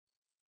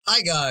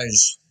Hi,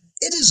 guys.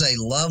 It is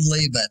a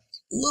lovely but a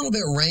little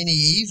bit rainy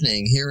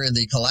evening here in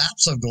the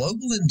collapse of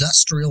global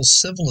industrial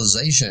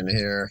civilization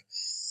here.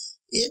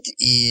 It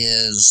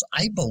is,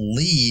 I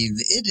believe,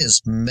 it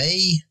is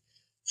May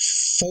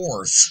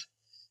 4th,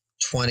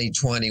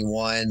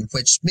 2021,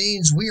 which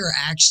means we are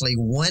actually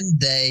one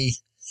day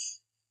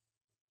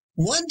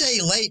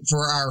late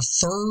for our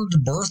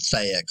third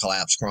birthday at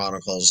Collapse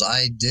Chronicles.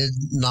 I did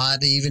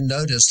not even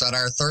notice that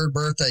our third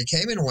birthday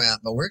came and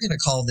went, but we're going to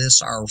call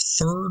this our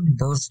third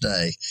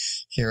birthday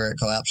here at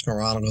Collapse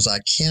Chronicles. I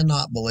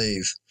cannot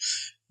believe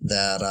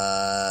that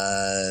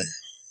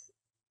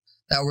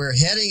that we're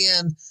heading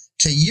in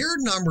to year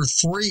number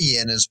 3,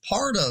 and as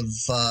part of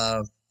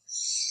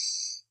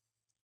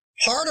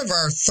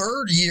our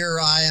third year,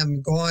 I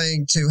am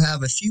going to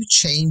have a few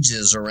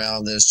changes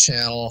around this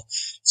channel,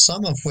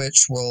 some of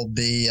which will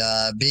be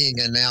being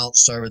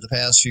announced over the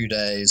past few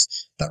days.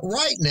 But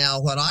right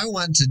now, what I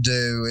want to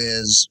do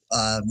is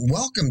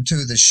welcome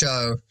to the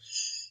show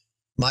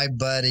my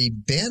buddy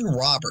Ben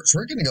Roberts.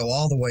 We're going to go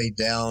all the way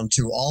down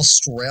to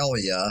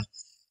Australia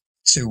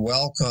to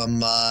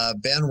welcome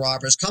Ben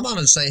Roberts. Come on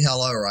and say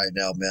hello right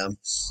now, Ben.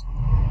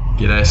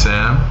 G'day,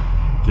 Sam.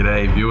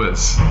 G'day,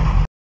 viewers.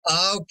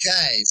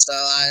 Okay, so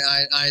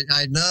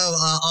I know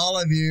all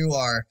of you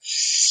are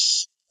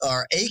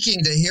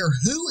aching to hear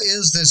who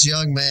is this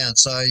young man.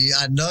 So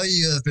I know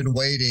you have been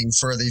waiting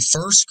for the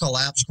first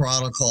Collapse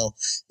Chronicle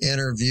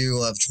interview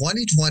of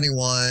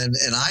 2021,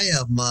 and I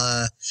am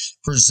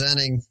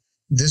presenting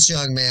this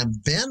young man,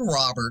 Ben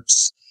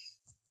Roberts,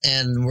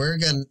 and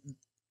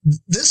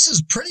this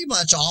is pretty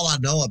much all I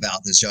know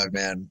about this young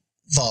man,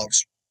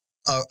 folks.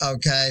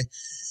 Okay,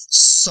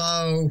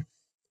 so.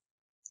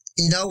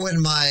 You know, when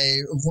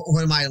my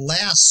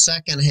last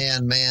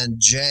secondhand man,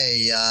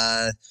 Jay,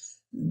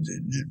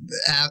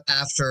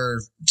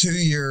 after 2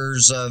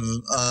 years of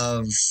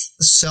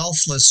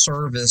selfless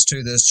service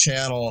to this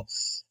channel,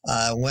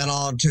 went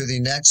on to the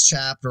next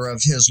chapter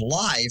of his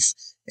life,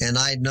 and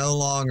I no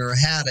longer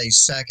had a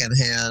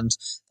secondhand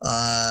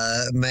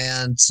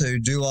man to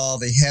do all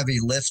the heavy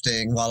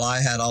lifting while I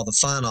had all the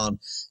fun on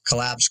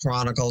Collapse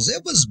Chronicles.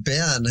 It was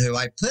Ben who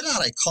I put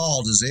out a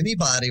call. Does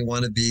anybody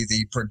want to be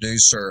the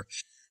producer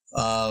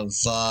of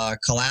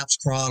Collapse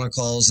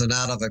Chronicles? And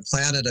out of a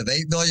planet of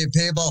 8 billion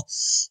people,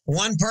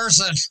 one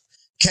person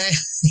came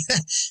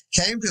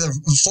to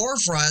the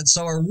forefront.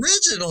 So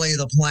originally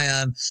the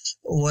plan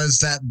was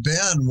that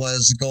Ben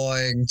was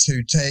going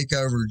to take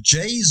over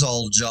Jay's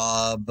old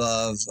job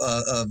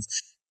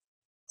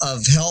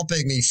of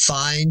helping me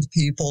find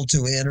people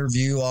to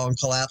interview on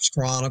Collapse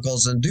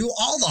Chronicles and do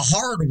all the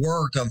hard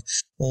work of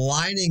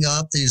lining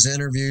up these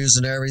interviews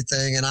and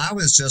everything. And I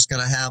was just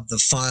going to have the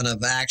fun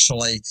of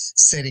actually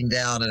sitting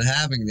down and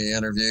having the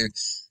interview.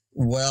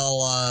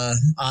 Well,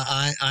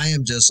 I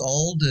am just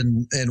old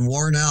and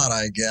worn out,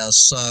 I guess.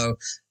 So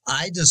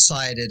I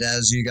decided,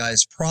 as you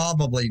guys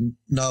probably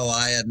know,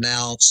 I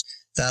announced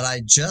that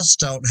I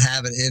just don't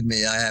have it in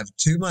me. I have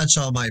too much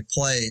on my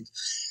plate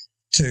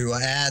to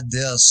add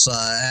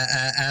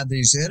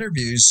these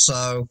interviews.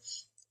 So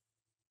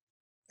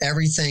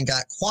everything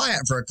got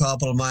quiet for a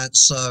couple of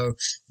months. So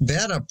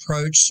Ben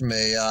approached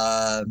me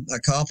a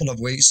couple of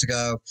weeks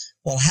ago.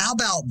 Well, how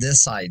about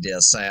this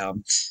idea,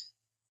 Sam?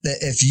 That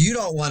if you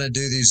don't want to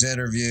do these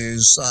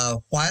interviews,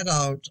 why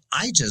don't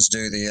I just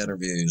do the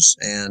interviews?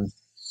 And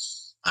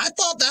I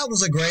thought that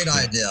was a great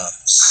idea.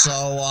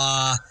 So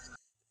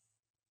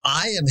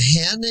I am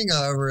handing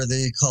over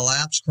the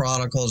Collapse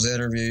Chronicles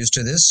interviews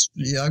to this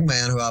young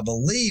man who I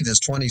believe is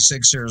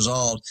 26 years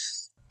old.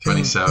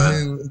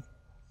 27.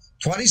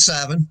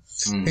 27,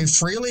 who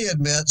freely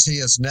admits he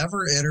has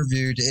never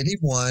interviewed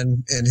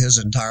anyone in his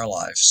entire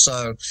life.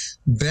 So,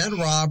 Ben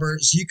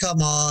Roberts, you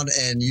come on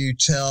and you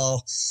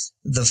tell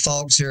the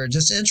folks here,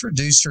 just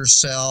introduce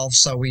yourself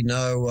so we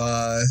know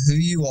who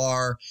you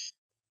are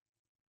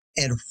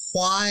and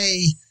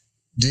why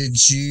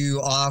did you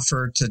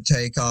offer to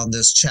take on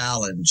this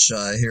challenge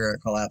here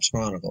at Collapse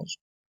Chronicles?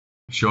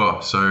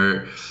 Sure.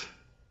 So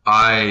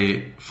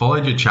I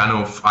followed your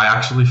channel. I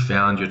actually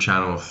found your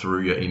channel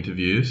through your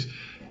interviews,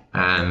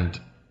 and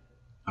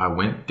I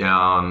went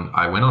on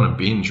a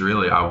binge,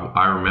 really.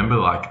 I remember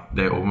like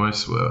they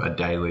almost were a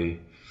daily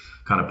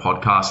kind of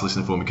podcast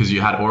listening for me because you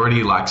had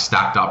already like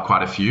stacked up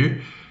quite a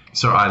few.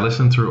 So I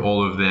listened through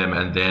all of them,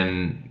 and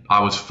then I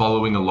was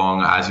following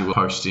along as you were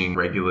posting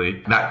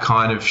regularly. That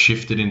kind of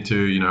shifted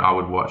into, I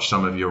would watch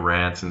some of your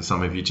rants and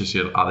some of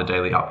your other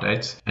daily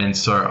updates. And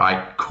so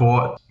I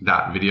caught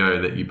that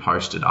video that you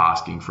posted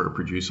asking for a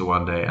producer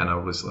one day, and I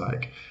was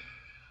like,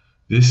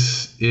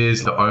 this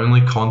is the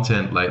only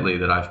content lately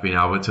that I've been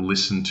able to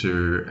listen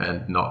to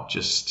and not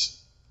just,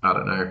 I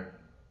don't know,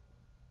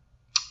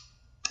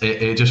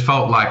 it just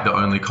felt like the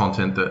only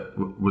content that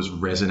was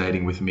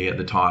resonating with me at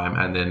the time.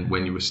 And then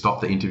when you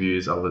stopped the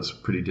interviews, I was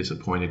pretty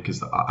disappointed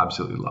because I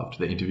absolutely loved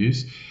the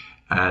interviews.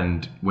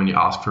 And when you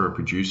ask for a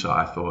producer,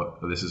 I thought,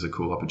 oh, this is a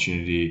cool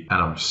opportunity,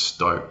 and I'm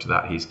stoked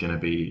that he's going to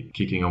be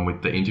kicking on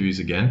with the interviews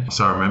again.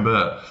 So I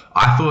remember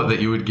I thought that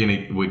were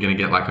going to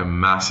get like a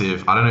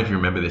massive, I don't know if you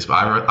remember this, but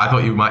I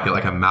thought you might get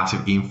like a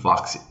massive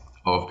influx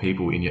of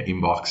people in your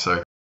inbox. So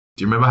do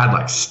you remember I had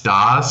like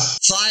stars?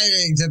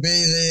 Fighting to be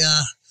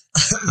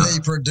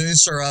the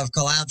producer of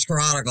Collapse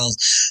Chronicles.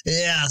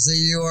 Yeah, so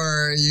you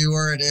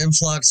were an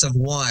influx of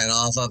wine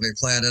off of a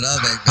planet of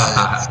a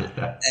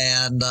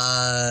billion.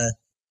 Yeah.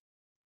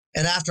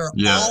 And after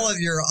all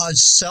of your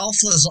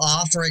selfless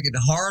offering and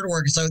hard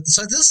work, so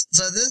this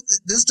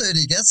dude,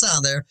 he gets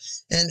out there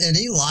and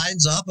he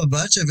lines up a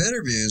bunch of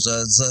interviews,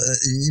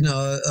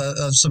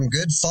 of some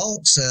good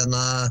folks, and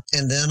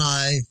then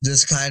I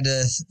just kind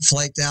of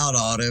flaked out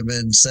on him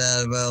and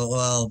said,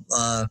 well,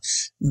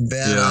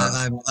 Ben,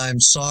 I'm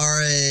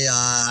sorry,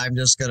 I'm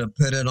just going to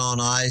put it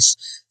on ice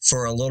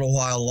for a little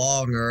while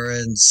longer.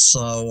 And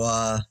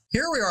so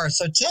here we are.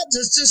 So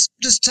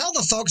just tell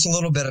the folks a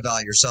little bit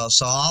about yourself.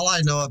 So all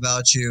I know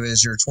about you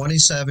is you're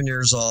 27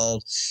 years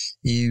old.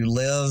 You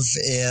live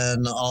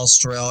in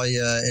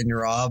Australia, and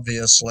you're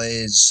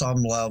obviously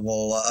some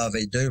level of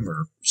a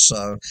doomer.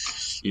 So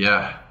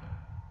yeah,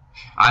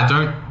 I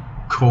don't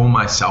call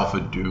myself a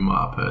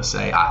doomer per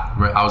se.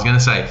 I was going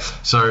to say,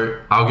 so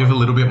I'll give a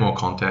little bit more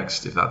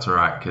context if that's all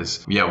right,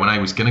 because when I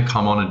was going to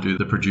come on and do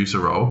the producer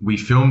role, we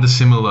filmed a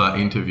similar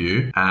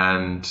interview,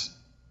 and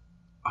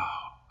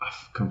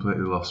I've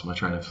completely lost my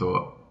train of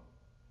thought.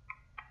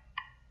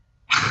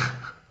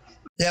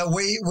 Yeah,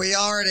 we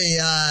already,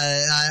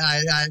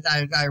 I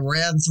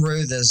ran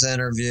through this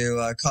interview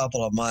a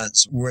couple of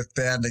months with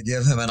Ben to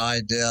give him an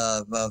idea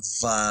of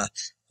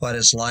what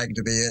it's like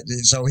to be,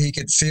 so he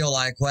could feel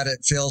like what it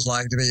feels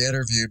like to be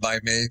interviewed by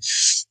me.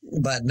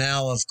 But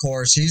now, of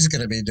course, he's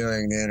going to be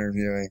doing the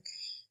interviewing.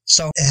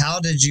 So how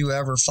did you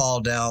ever fall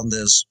down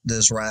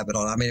this rabbit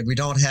hole? I mean, we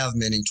don't have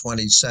many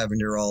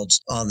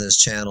 27-year-olds on this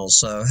channel.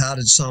 So how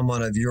did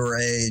someone of your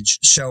age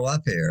show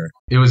up here?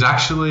 It was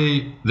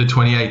actually the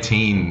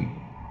 2018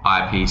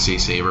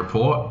 IPCC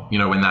report. You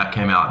know, when that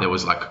came out, there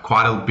was like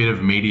quite a bit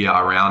of media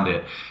around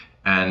it.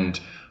 And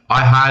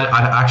I'd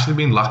actually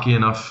been lucky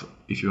enough,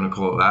 if you want to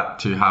call it that,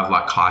 to have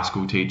like high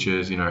school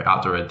teachers, you know,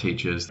 outdoor ed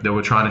teachers. They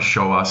were trying to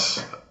show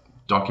us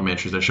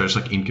documentaries. They show us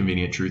like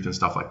Inconvenient Truth and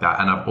stuff like that.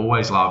 And I've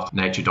always loved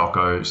nature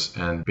docos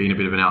and been a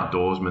bit of an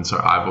outdoorsman. So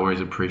I've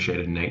always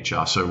appreciated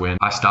nature. So when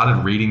I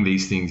started reading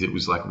these things, it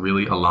was like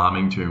really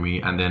alarming to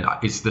me. And then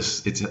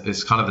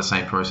it's kind of the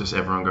same process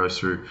everyone goes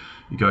through.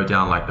 You go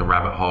down like the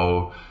rabbit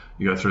hole,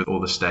 you go through all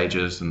the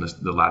stages and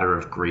the ladder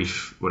of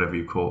grief, whatever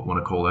you want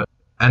to call it.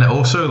 And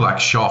also like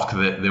shock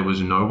that there was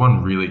no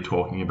one really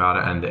talking about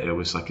it, and that it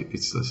was like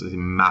it's this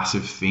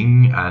massive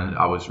thing, and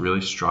I was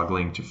really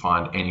struggling to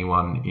find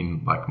anyone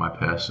in like my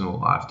personal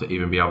life to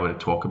even be able to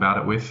talk about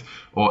it with,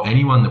 or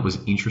anyone that was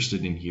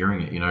interested in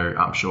hearing it. You know,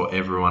 I'm sure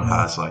everyone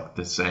has like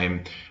the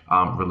same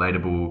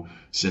relatable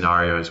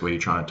scenarios where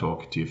you're trying to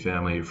talk to your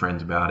family, your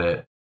friends about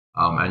it,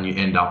 and you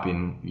end up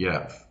in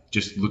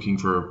just looking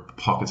for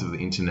pockets of the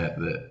internet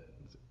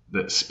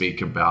that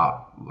speak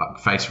about like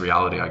face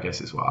reality, I guess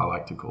is what I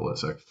like to call it.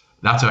 So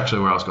that's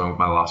actually where I was going with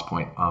my last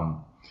point.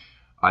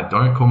 I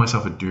don't call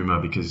myself a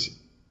doomer because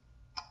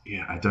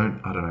I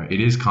don't know. It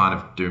is kind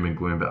of doom and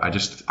gloom, but I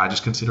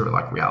just consider it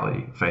like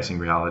reality, facing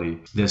reality.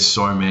 There's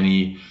so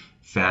many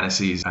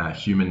fantasies and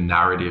human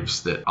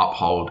narratives that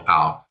uphold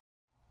our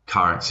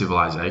current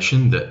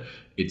civilization that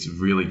it's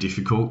really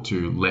difficult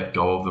to let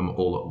go of them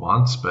all at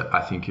once. But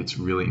I think it's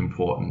really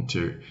important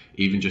to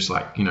even just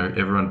like, you know,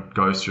 everyone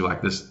goes through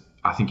like this.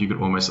 I think you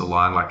could almost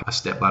align like a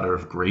stepladder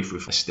of grief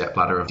with a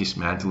stepladder of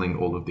dismantling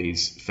all of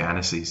these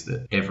fantasies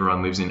that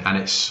everyone lives in. And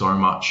it's so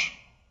much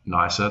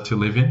nicer to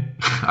live in.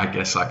 I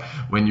guess like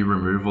when you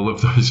remove all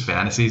of those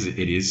fantasies,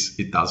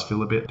 it does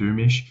feel a bit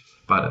doomish.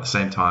 But at the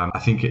same time, I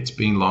think it's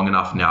been long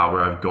enough now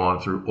where I've gone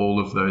through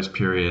all of those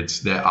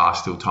periods. There are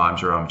still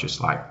times where I'm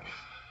just like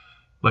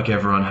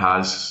everyone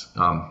has,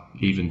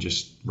 even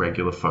just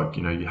regular folk,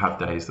 you know, you have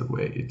days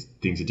where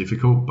things are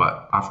difficult,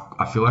 but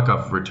I feel like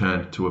I've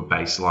returned to a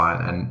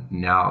baseline. And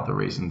now the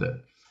reason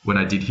that when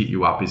I did hit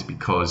you up is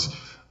because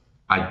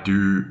I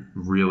do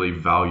really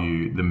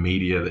value the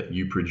media that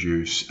you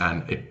produce,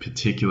 and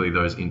particularly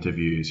those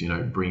interviews, you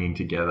know, bringing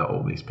together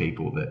all these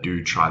people that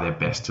do try their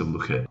best to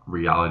look at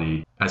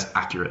reality as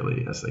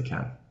accurately as they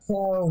can.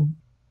 So,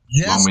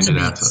 just to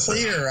be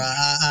clear,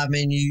 I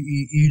mean,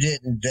 you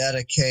didn't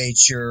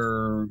dedicate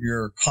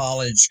your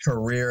college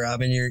career. I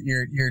mean,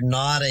 you're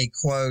not a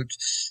quote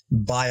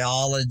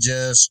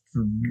biologist,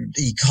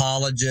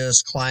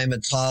 ecologist,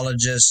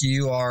 climatologist.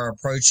 You are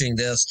approaching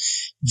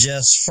this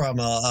just from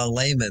a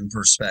layman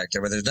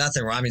perspective, where there's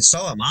nothing wrong. I mean,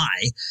 so am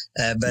I.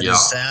 But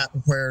is that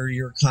where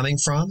you're coming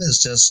from? Is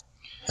just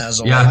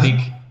as a layman? I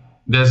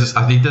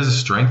think there's a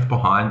strength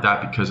behind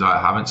that because I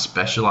haven't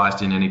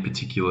specialized in any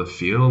particular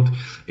field.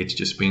 It's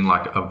just been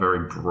like a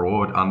very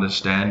broad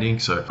understanding.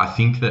 So I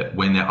think that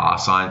when there are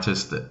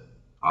scientists that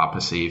are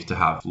perceived to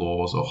have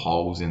flaws or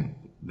holes in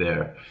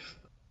their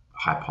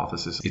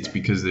hypothesis. It's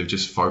because they've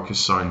just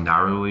focused so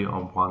narrowly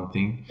on one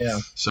thing. Yeah.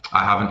 So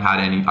I don't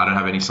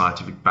have any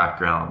scientific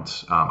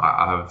background.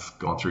 I have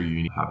gone through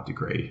uni, have a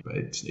degree, but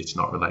it's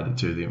not related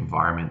to the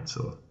environment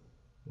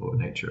or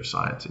nature of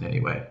science in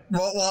any way.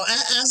 Well,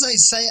 as I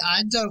say,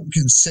 I don't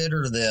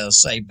consider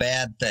this a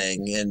bad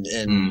thing,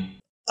 and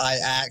I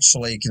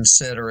actually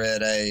consider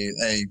it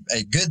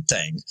a good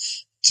thing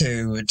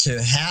to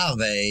have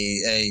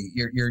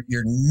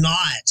you're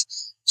not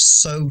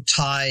so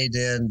tied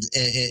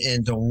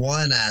into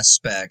one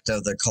aspect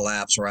of the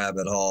collapse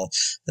rabbit hole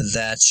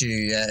that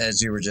you,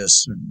 as you were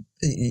just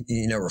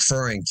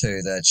referring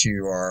to, that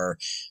you are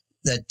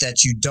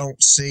that you don't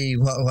see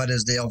what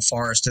is the old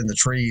forest in the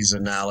trees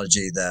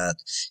analogy, that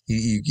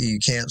you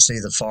can't see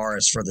the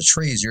forest for the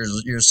trees.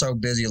 You're so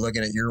busy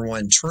looking at your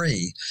one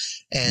tree,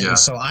 and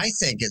so I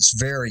think it's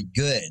very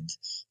good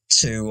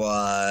to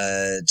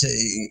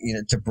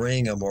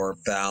bring a more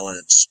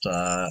balanced,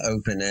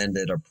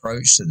 open-ended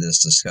approach to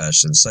this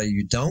discussion, so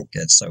you don't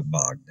get so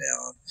bogged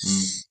down.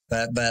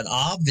 But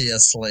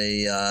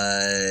obviously,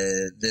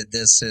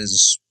 this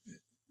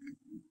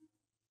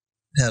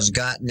has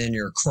gotten in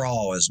your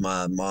craw, as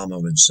my mama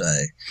would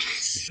say.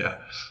 Yeah,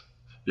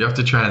 you have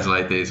to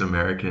translate these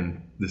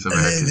American these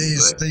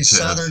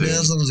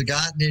Southernisms have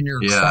gotten in your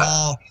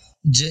craw.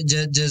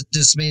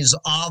 Just means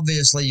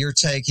obviously you're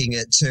taking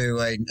it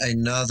to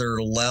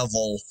another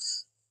level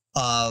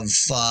of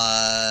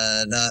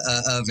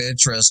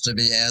interest to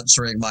be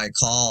answering my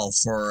call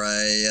for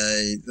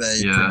a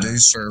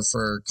producer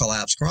for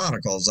Collapse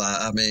Chronicles.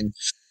 I mean,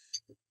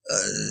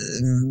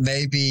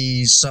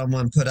 maybe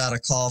someone put out a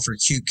call for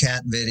cute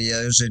cat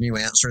videos and you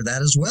answered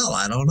that as well.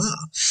 I don't know.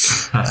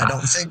 I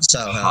don't think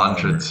so.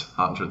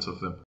 Hundreds of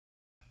them.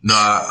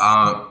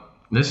 No,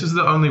 this is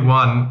the only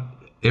one.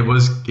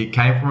 It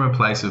came from a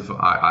place of,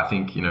 I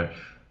think,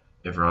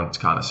 everyone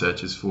kind of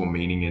searches for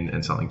meaning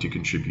and something to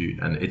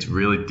contribute. And it's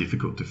really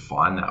difficult to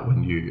find that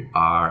when you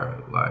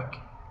are like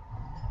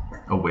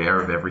aware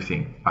of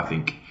everything. I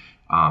think,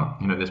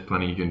 there's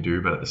plenty you can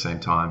do, but at the same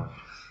time,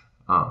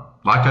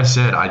 like I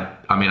said,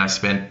 I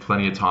spent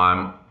plenty of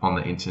time on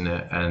the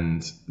internet,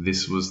 and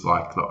this was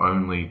like the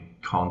only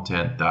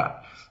content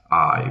that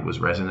I was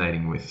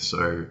resonating with.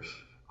 So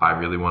I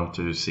really wanted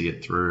to see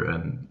it through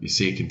and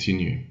see it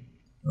continue.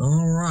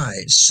 All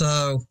right.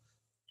 So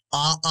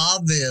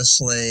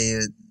obviously,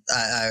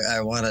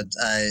 I want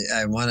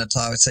to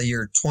talk. So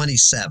you're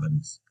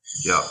 27.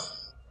 Yeah.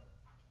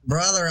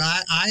 Brother,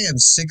 I am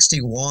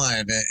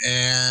 61,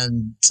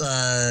 and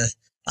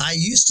I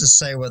used to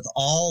say with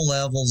all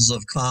levels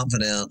of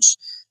confidence,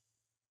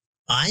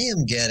 I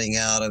am getting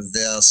out of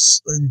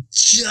this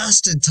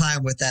just in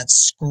time with that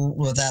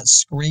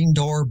screen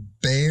door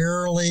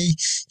barely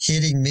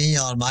hitting me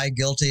on my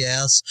guilty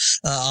ass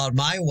on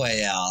my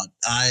way out.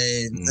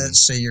 Let's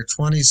see, you're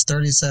 20s,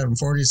 37,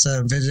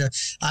 47, 50.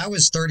 I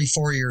was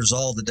 34 years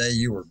old the day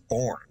you were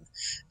born.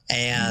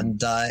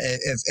 And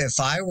if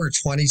I were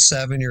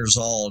 27 years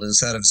old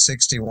instead of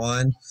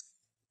 61,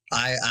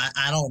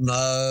 I don't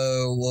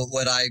know.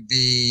 Would I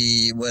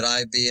be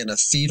in a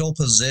fetal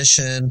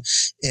position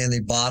in the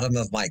bottom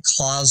of my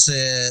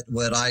closet?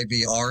 Would I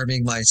be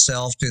arming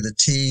myself to the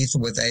teeth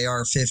with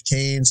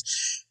AR-15s?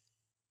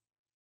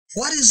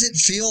 What does it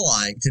feel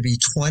like to be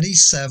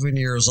 27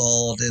 years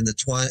old in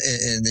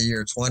the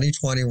year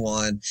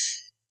 2021,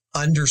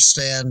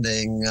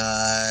 understanding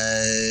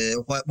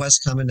what's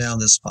coming down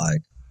this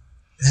pike?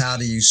 How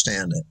do you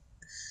stand it?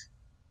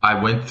 I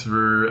went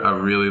through a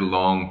really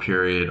long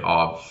period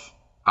of,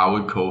 I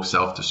would call,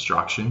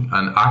 self-destruction.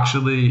 And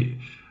actually,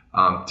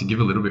 to give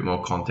a little bit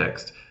more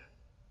context,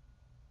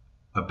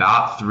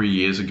 about 3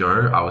 years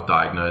ago, I was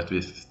diagnosed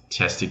with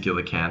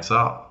testicular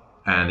cancer,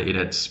 and it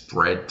had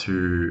spread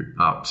to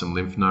some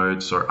lymph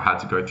nodes. So I had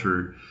to go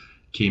through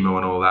chemo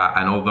and all that.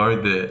 And although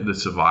the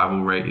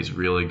survival rate is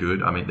really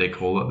good, I mean, they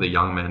call it the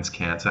young man's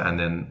cancer. And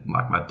then,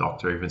 like, my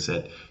doctor even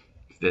said,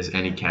 if there's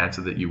any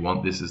cancer that you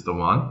want, this is the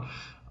one.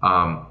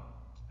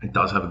 It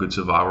does have a good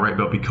survival rate,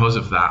 but because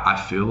of that, I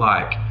feel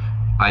like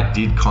I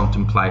did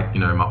contemplate,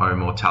 my own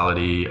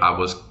mortality. I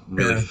was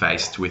really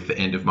faced with the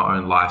end of my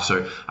own life.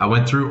 So I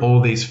went through all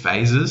these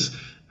phases,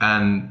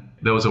 and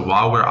there was a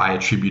while where I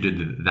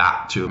attributed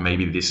that to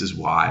maybe this is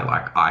why,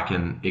 like, I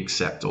can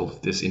accept all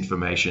of this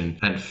information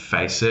and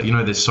face it.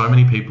 There's so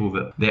many people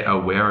that they're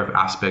aware of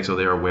aspects, or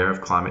they're aware of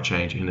climate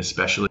change, and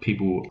especially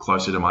people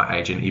closer to my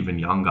age and even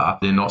younger,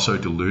 they're not so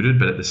deluded,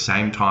 but at the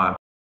same time,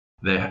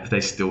 they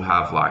still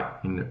have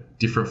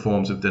different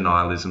forms of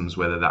denialisms,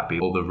 whether that be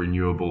all the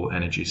renewable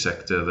energy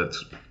sector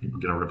that's going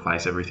to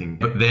replace everything.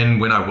 But then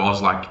when I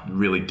was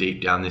really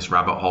deep down this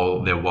rabbit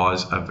hole, there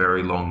was a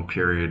very long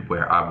period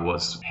where I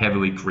was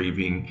heavily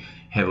grieving,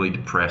 heavily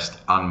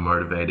depressed,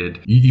 unmotivated.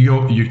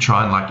 You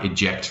try and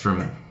eject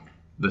from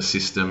the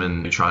system,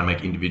 and you try and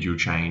make individual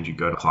change. You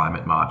go to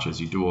climate marches,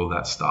 you do all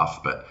that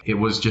stuff, but it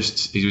was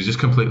just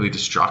completely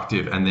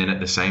destructive. And then at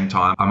the same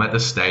time, I'm at the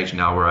stage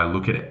now where I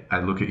look at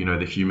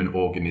the human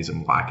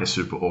organism like a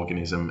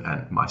superorganism,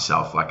 and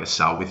myself like a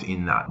cell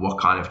within that. What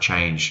kind of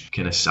change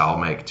can a cell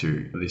make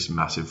to this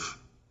massive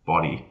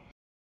body?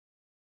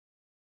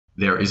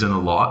 there isn't a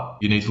lot.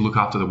 You need to look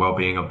after the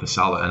well-being of the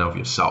seller and of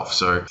yourself.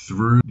 So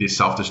through this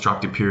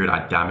self-destructive period,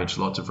 I damaged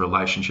lots of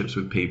relationships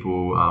with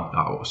people.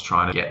 I was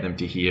trying to get them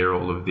to hear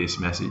all of this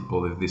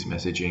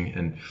messaging.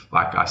 And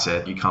like I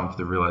said, you come to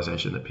the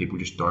realization that people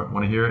just don't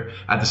want to hear it.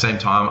 At the same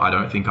time, I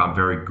don't think I'm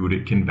very good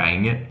at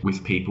conveying it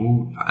with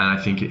people. And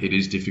I think it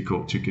is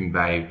difficult to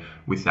convey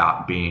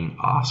without being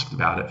asked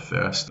about it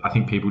first. I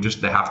think people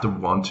they have to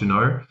want to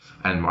know,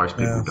 and most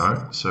people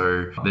don't.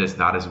 So there's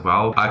that as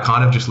well. I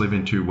kind of just live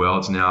in two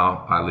worlds now.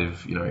 I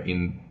live,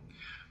 in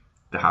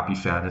the happy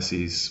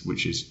fantasies,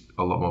 which is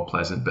a lot more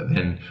pleasant, but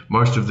then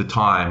most of the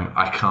time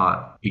I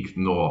can't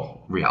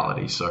ignore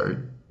reality. So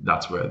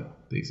that's where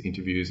these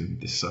interviews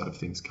and this side of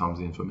things comes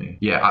in for me.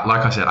 Yeah,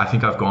 like I said, I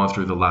think I've gone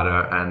through the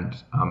ladder and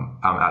I'm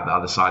at the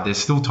other side. There's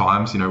still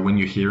times, when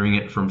you're hearing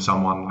it from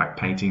someone like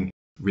painting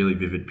really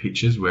vivid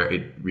pictures where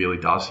it really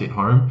does hit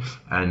home,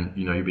 and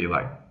you'd be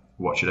like,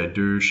 what should I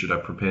do? Should I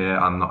prepare?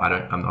 I'm not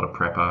a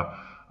prepper.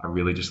 I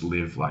really just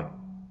live like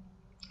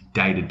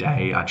day to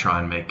day. I try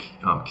and make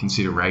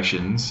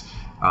considerations,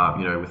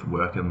 with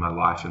work and my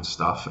life and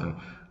stuff. And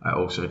I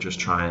also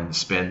just try and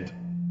spend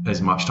as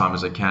much time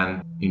as I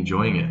can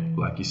enjoying it,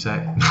 like you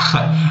say.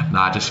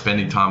 Just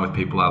spending time with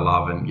people I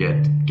love, and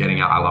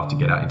getting out. I love to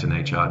get out into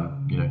nature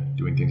and,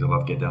 doing things I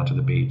love, get down to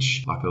the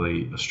beach.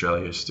 Luckily,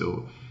 Australia is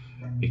still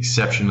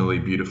exceptionally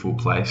beautiful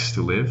place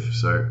to live.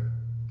 So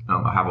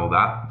I have all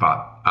that,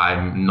 but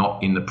I'm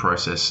not in the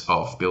process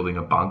of building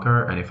a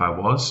bunker. And if I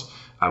was,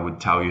 I would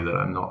tell you that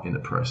I'm not in the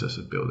process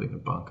of building a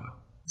bunker.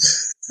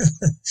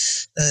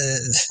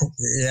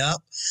 Yeah,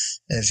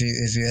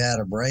 if you had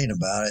a brain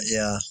about it,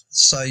 yeah.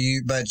 So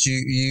you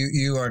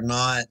are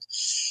not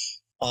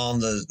on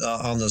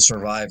the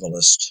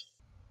survivalist.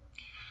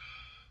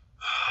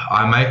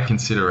 I make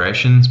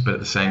considerations, but at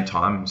the same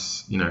time,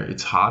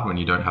 it's hard when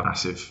you don't have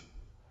massive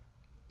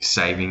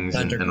savings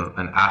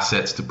and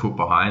assets to put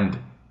behind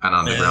an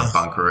underground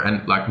bunker.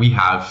 And like we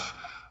have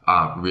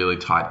really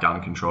tight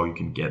gun control. You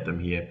can get them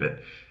here, but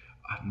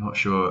I'm not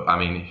sure. I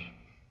mean,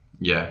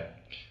 yeah.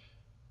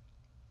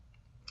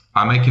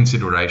 I make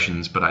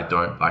considerations, but I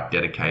don't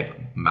dedicate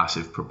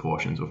massive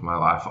proportions of my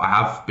life. I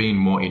have been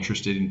more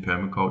interested in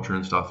permaculture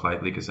and stuff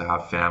lately because I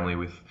have family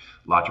with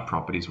larger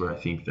properties where I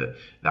think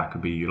that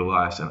could be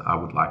utilized, and I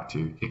would like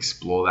to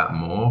explore that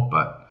more.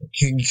 But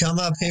can you come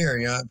up here?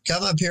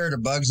 Come up here to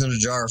Bugs in a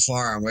Jar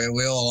Farm.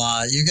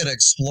 You can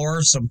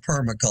explore some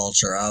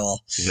permaculture. I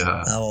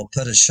will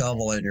put a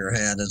shovel in your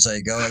hand and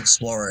say, go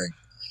exploring.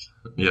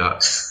 Yeah.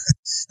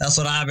 That's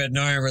what I've been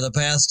doing for the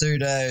past 2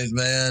 days,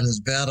 man, is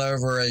bent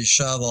over a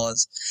shovel.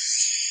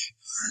 It's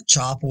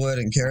chop wood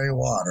and carry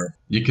water.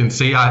 You can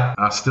see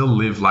I still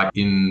live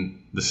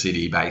in the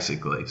city,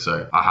 basically.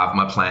 So I have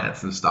my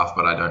plants and stuff,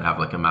 but I don't have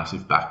a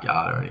massive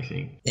backyard or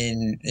anything.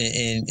 In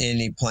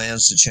any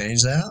plans to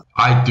change that?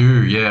 I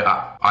do,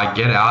 yeah. I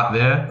get out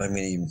there. I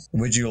mean,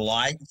 would you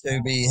like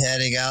to be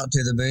heading out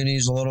to the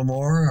boonies a little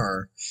more,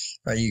 or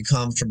are you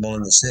comfortable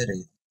in the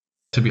city?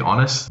 To be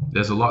honest,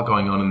 there's a lot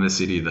going on in the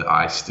city that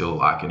I still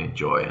like and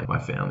enjoy, and my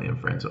family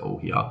and friends are all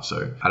here.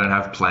 So I don't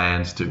have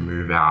plans to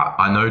move out.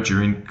 I know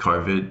during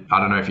COVID, I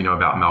don't know if you know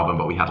about Melbourne,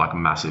 but we had a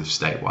massive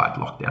statewide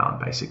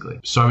lockdown, basically.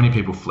 So many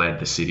people fled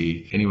the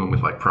city. Anyone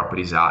with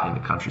properties out in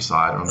the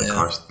countryside or on the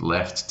coast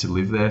left to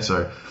live there.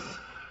 So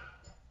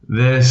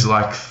there's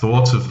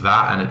thoughts of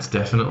that, and it's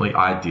definitely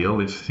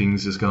ideal if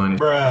things is going to...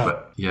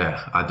 But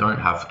yeah, I don't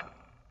have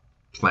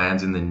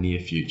plans in the near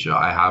future.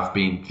 I have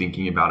been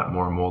thinking about it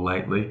more and more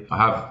lately. I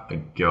have a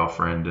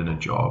girlfriend and a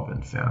job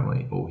and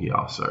family all here,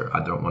 so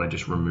I don't want to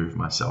just remove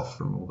myself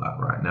from all that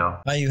right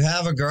now. You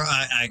have a girl?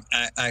 I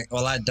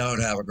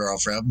don't have a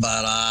girlfriend,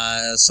 but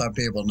some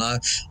people know.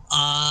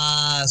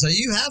 So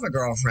you have a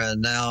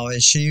girlfriend now.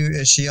 Is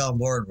she on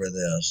board with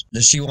this?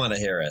 Does she want to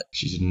hear it?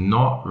 She's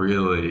not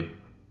really.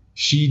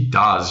 She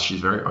does.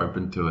 She's very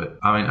open to it.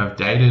 I mean, I've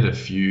dated a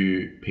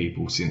few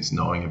people since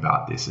knowing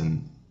about this,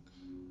 and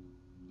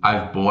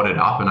I've brought it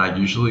up, and I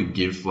usually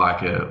give by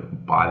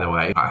the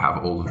way, I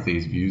have all of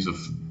these views of,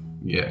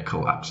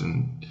 collapse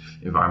and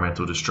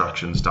environmental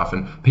destruction stuff.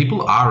 And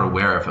people are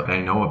aware of it.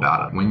 They know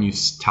about it. When you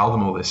tell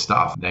them all this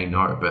stuff, they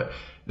know, but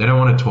they don't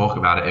want to talk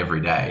about it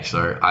every day.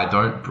 So I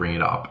don't bring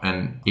it up.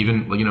 And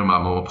even,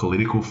 my more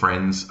political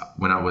friends,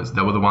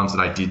 they were the ones that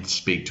I did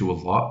speak to a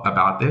lot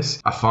about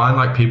this. I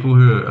find people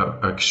who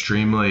are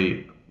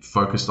extremely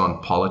focused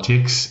on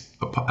politics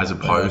as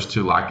opposed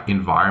to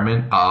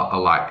environment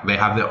are they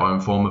have their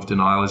own form of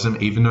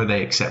denialism. Even though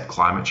they accept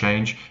climate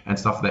change and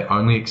stuff, they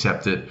only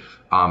accept it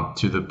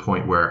to the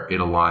point where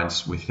it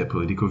aligns with their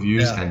political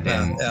views, and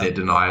then their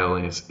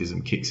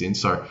denialism kicks in.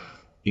 So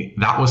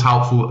that was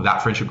helpful.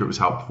 That friendship group was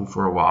helpful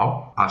for a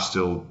while. I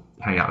still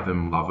hang out with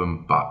them, love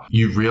them, but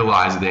you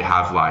realize they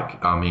have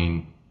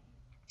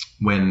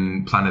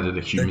when Planet of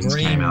the Humans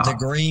came out. The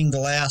green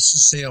glass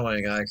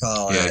ceiling, I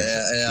call it.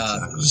 Yeah.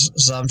 Exactly.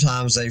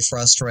 Sometimes they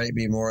frustrate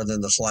me more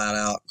than the flat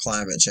out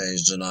climate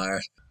change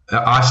denier.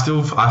 I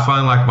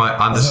find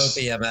my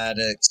opium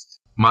addicts.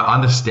 My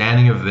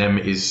understanding of them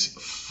is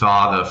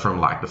farther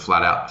from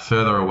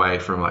further away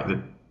from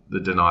the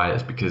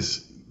deniers,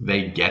 because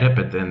they get it,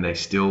 but then they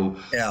still.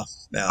 Yeah.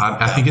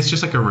 I think it's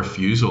just like a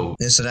refusal.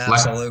 It's an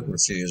absolute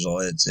refusal.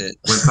 When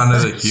Planet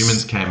of the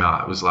Humans came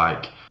out, it was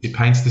like it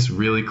paints this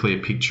really clear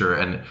picture,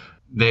 and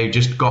they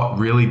just got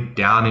really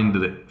down into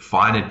the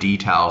finer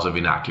details of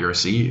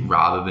inaccuracy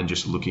rather than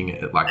just looking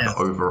at like the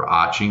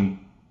overarching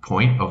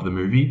point of the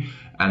movie.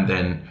 And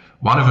then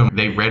one of them,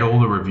 they read all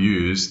the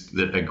reviews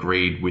that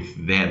agreed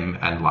with them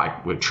and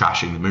like were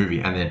trashing the movie,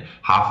 and then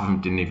half of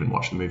them didn't even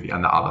watch the movie,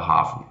 and the other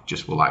half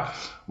just were like,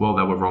 well,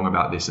 they were wrong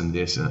about this and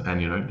this,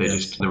 and you know, they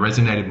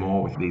resonated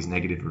more with these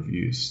negative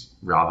reviews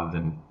rather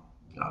than,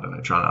 I don't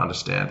know, trying to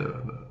understand the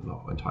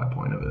entire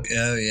point of it.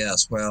 Oh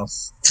yes, well,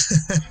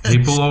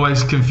 people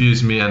always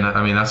confuse me, and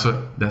I mean that's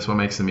what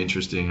makes them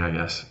interesting, I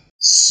guess.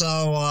 So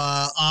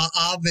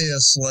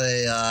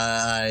obviously,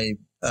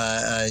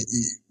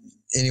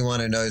 anyone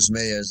who knows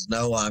me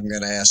know I'm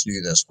going to ask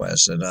you this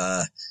question.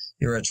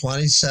 You're a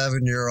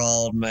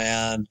 27-year-old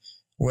man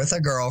with a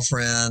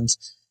girlfriend.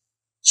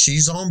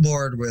 She's on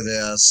board with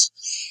this.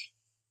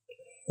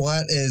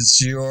 Are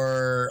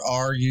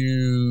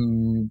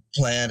you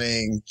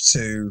planning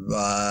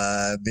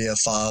to be a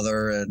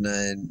father? And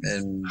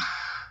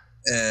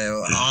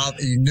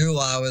you knew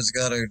I was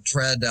going to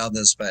tread down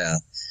this path.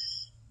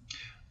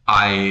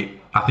 I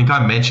think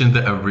I mentioned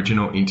the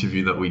original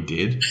interview that we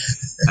did,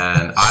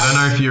 and I don't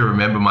know if you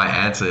remember my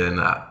answer in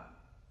that.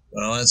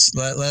 Well,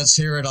 let's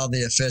hear it on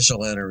the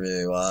official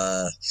interview.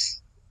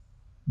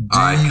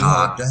 Do you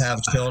hope to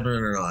have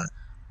children or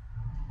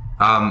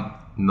not?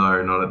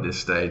 No, not at this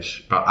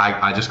stage. But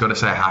I just got to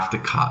say I have to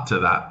cut to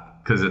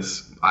that because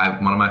it's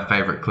one of my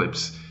favorite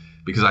clips.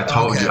 Because I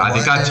told you, I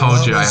think I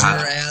told you I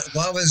had.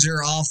 What was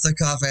your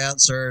off-the-cuff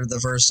answer the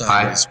first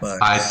time we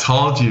spoke? I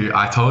told you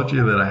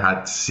that I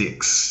had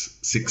six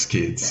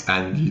kids,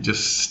 and you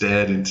just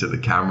stared into the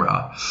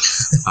camera.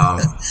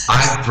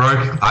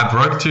 I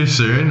broke too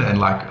soon, and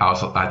like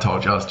I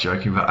told you I was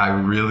joking, but I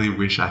really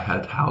wish I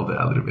had held it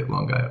a little bit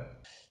longer.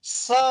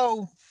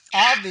 So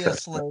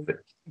obviously,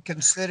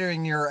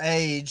 considering your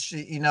age,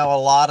 you know, a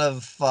lot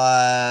of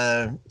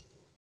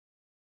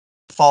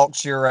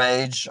folks your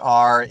age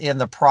are in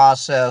the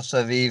process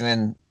of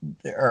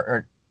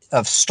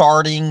of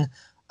starting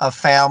a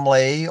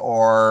family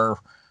or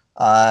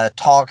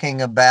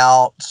talking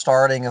about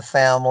starting a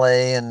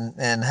family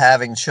and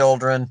having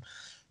children.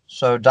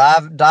 So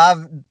dive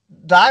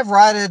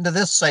right into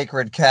this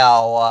sacred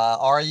cow.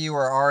 Are you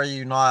or are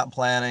you not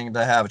planning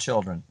to have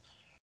children?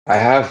 I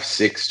have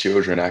 6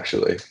 children,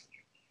 actually.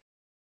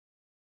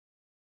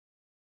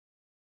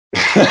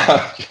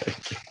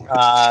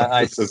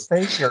 I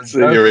think you're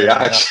seeing your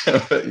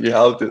reaction. You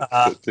held it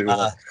too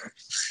long.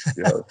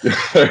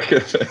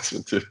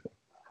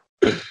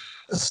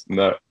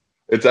 No,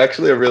 it's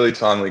actually a really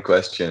timely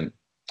question,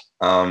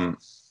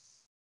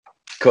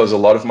 because a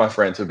lot of my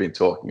friends have been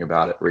talking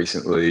about it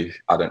recently.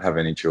 I don't have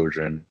any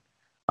children.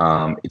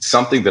 It's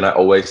something that I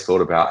always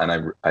thought about,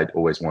 and I'd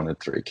always wanted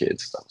 3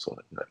 kids. That's what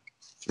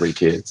 3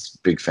 kids,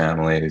 big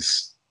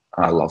families.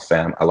 I love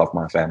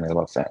my family. I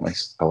love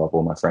families. I love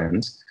all my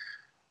friends.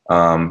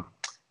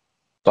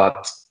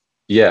 But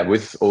yeah,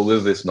 with all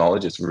of this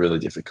knowledge, it's really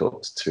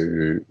difficult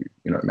to,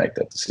 make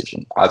that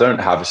decision. I don't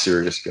have a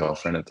serious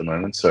girlfriend at the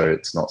moment, so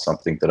it's not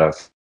something that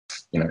I've,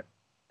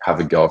 have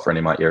a girlfriend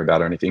in my ear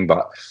about or anything,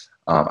 but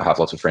I have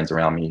lots of friends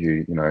around me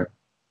who,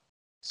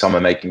 some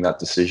are making that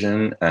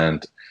decision.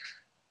 And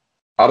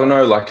I don't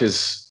know, like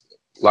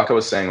I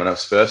was saying, when I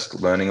was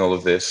first learning all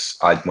of this,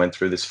 I went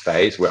through this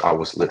phase where I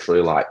was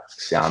literally like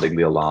sounding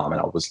the alarm,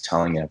 and I was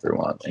telling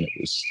everyone, and it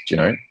was,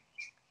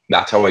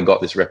 that's how I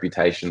got this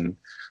reputation.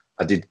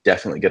 I did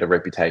definitely get a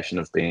reputation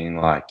of being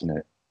like,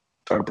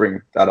 don't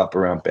bring that up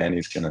around Ben.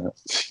 He's going to,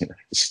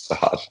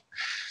 start.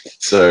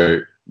 So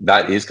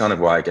that is kind of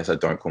why I guess I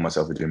don't call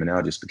myself a doomer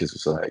now, just because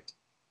it's like,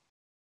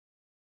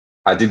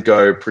 I did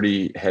go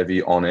pretty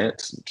heavy on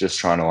it, just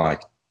trying to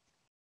like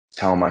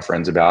tell my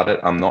friends about it.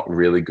 I'm not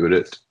really good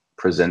at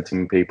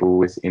presenting people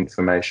with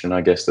information,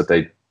 I guess, that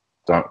they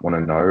don't want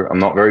to know. I'm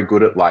not very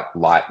good at like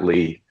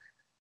lightly,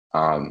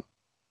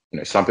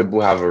 some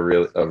people have a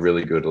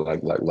really good like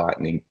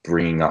lightning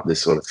bringing up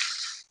this sort of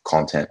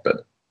content,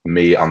 but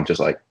me, I'm just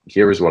like,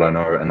 here is what I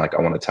know, and like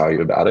I want to tell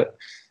you about it.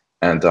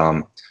 And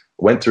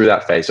went through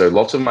that phase. So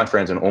lots of my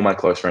friends and all my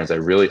close friends, they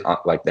really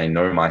they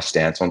know my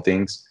stance on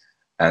things,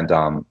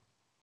 and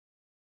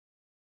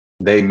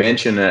they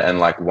mention it. And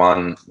like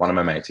one of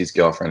my mates, his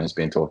girlfriend has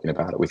been talking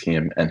about it with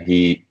him, and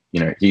we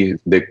kind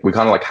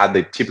of like had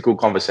the typical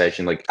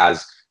conversation like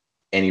as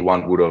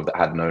anyone would have that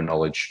had no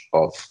knowledge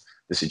of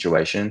the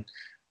situation.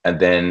 And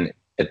then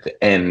at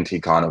the end, he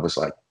kind of was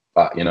like,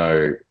 but,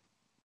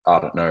 I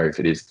don't know if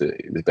it is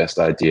the best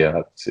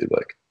idea to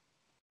like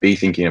be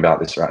thinking about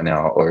this right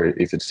now, or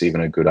if it's even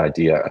a good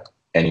idea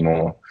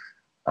anymore.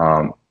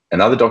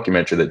 Another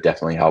documentary that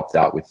definitely helped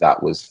out with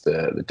that was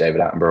the David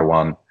Attenborough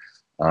one.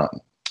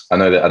 I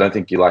know that I don't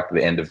think you liked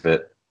the end of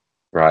it,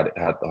 right? It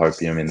had the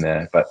hopium in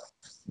there, but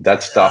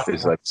that stuff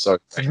is like so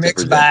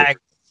mixed bag.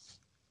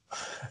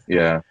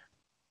 Yeah.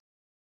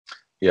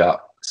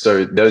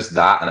 So there's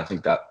that, and I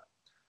think that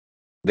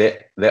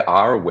they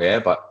are aware,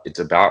 but it's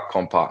about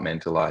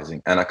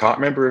compartmentalizing. And I can't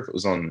remember if it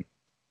was on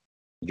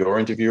your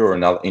interview or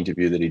another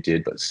interview that he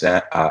did, but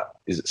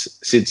is it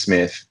Sid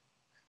Smith?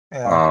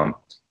 Yeah.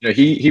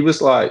 He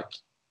was like,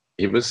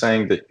 he was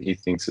saying that he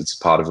thinks it's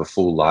part of a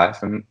full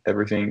life and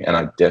everything, and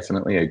I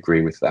definitely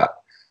agree with that.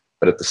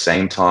 But at the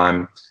same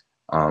time,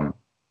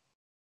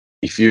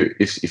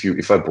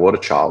 if I brought a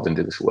child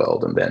into this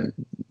world, and then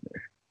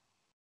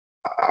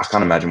I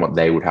can't imagine what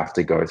they would have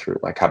to go through,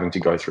 like having to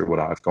go through what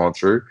I've gone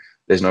through.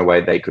 There's no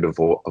way they could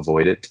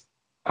avoid it,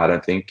 I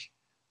don't think.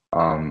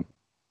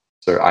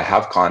 So I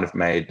have kind of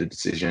made the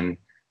decision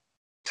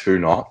to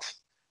not.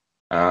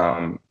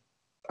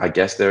 I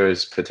guess there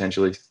is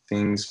potentially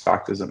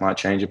factors that might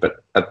change it,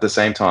 but at the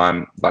same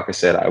time, like I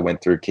said, I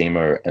went through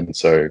chemo, and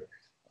so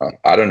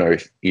I don't know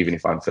even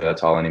if I'm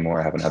fertile anymore.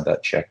 I haven't had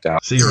that checked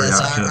out. See your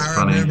reaction.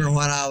 I remember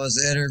when I was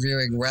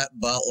interviewing Rhett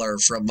Butler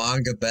from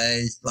Manga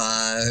Bay,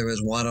 who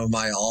is one of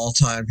my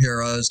all-time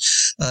heroes,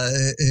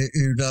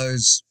 who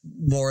knows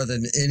more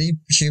than any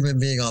human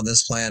being on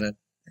this planet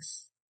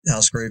how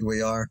screwed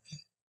we are.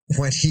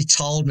 When he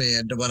told me,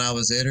 and when I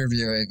was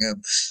interviewing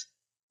him,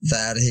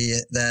 that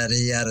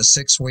he had a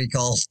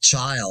 6-week-old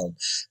child,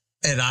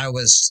 and I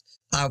was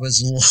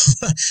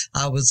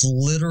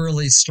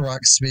literally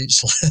struck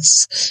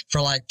speechless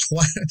for like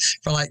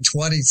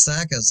 20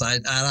 seconds. I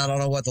don't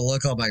know what the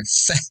look on my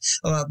face.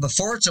 But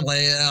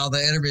fortunately, on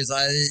the interviews,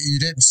 you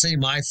didn't see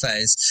my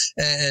face.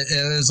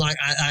 It was like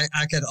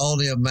I could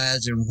only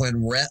imagine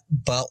when Rhett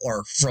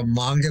Butler from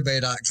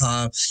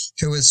MangaBay.com,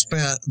 who has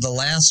spent the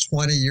last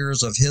 20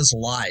 years of his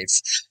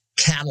life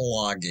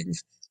cataloging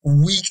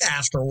week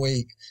after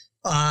week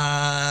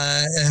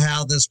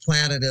how this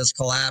planet is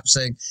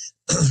collapsing,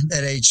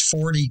 at age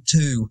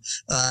 42,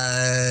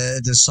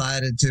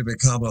 decided to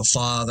become a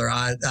father.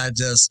 I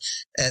just,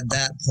 at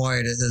that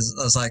point,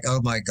 I was like,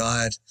 oh my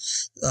God,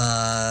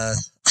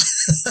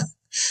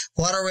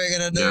 what are we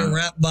going to do? Yeah.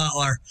 Rhett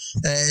Butler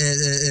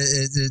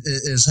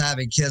is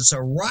having kids. So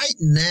right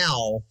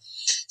now,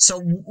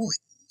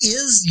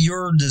 is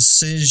your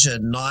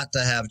decision not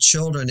to have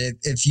children,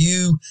 if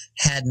you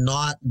had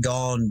not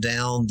gone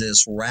down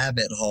this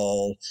rabbit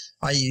hole,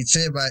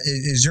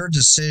 is your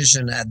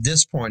decision at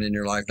this point in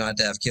your life not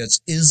to have kids,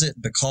 is it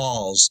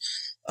because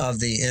of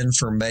the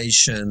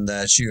information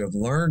that you have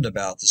learned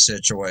about the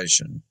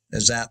situation?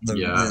 Is that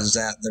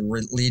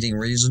the leading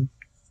reason?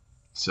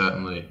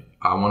 Certainly.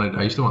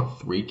 I used to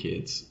want 3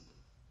 kids.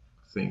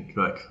 I think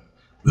like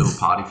little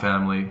party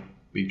family,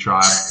 big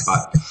tribe,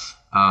 but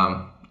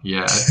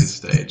yeah, at this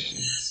stage,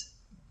 it's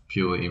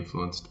purely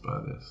influenced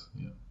by this.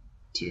 Yeah,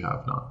 to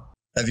have none.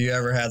 Have you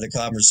ever had the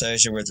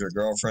conversation with your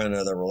girlfriend,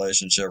 or the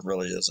relationship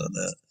really isn't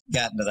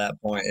gotten to that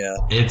point yet?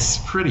 It's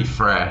pretty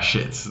fresh.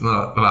 It's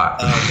not like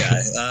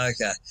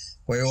okay.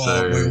 We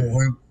won't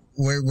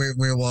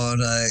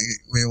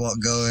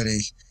go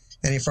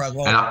any further.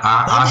 Well, and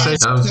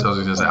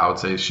I would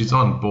say she's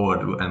on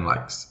board, and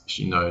like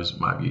she knows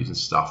my views and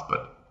stuff,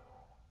 but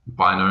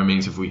by no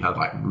means have we had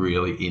like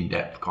really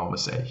in-depth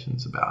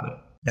conversations about it.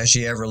 Has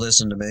she ever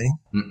listened to me?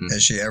 Mm-mm.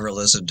 Has she ever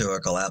listened to a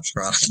Collapse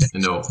Chronicles?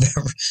 No.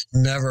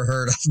 Never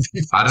heard of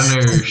me. I don't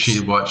know if she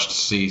watched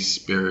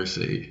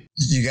Seaspiracy.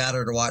 You got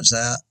her to watch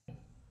that?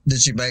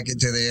 Did she make it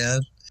to the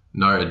end?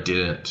 No, it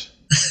didn't.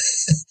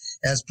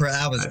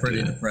 That was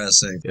pretty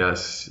depressing.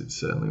 Yes, it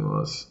certainly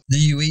was. Do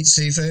you eat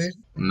seafood?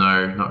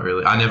 No, not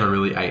really. I never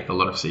really ate a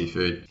lot of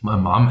seafood. My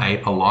mum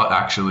ate a lot,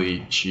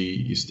 actually. She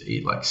used to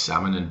eat like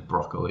salmon and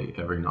broccoli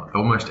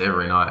almost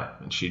every night.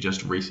 And she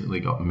just recently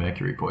got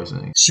mercury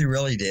poisoning. She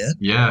really did?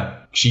 Yeah.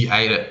 She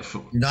ate it.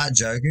 You're not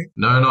joking?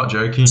 No, not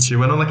joking. She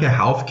went on like a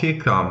health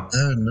kick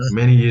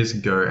many years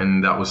ago.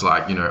 And that was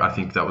like, I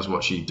think that was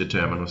what she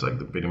determined was like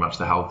pretty much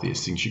the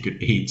healthiest thing she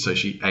could eat. So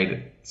she ate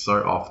it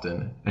so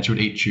often. And she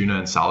would eat tuna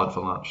and salad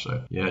for lunch.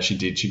 So yeah, she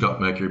did. She got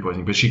mercury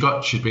poisoning. But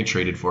she's been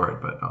treated for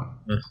it. But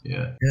yeah.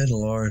 Good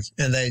Lord.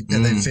 And they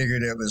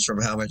figured it was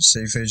from how much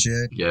seafood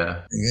you ate?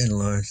 Yeah. Good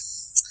Lord.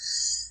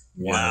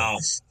 Wow.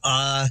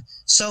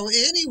 So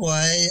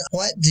anyway,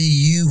 what do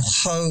you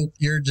hope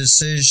your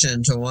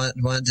decision to want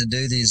to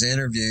do these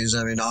interviews?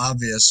 I mean,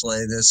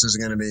 obviously this is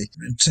going to be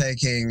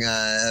taking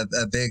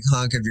a big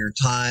hunk of your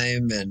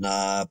time and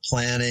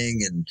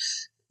planning,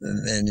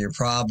 and you're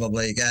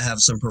probably going to have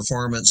some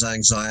performance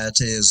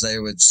anxiety, as they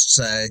would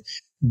say.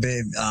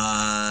 Having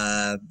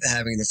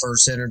the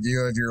first interview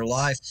of your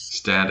life,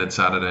 standard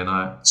Saturday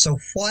night. So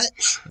what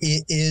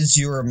is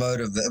your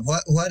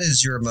what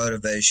is your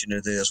motivation to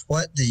this?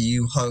 What do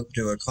you hope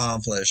to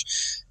accomplish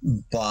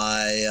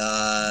by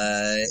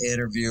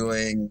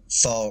interviewing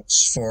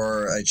folks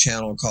for a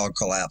channel called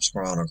Collapse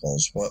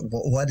Chronicles?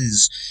 What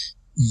is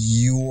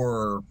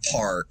your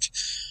part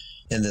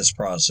in this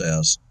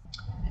process?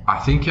 I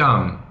think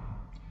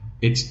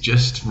it's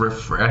just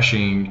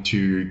refreshing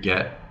to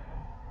get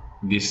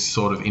this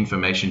sort of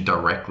information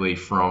directly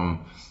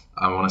from,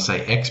 I want to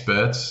say,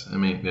 experts. I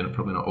mean, they're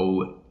probably not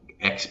all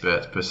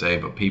experts per se,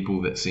 but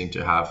people that seem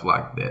to have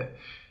like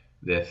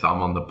their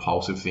thumb on the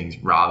pulse of things,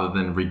 rather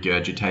than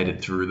regurgitated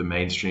through the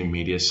mainstream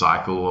media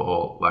cycle,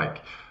 or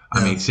like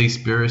I mean,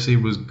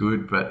 Seaspiracy was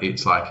good, but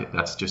it's like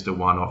that's just a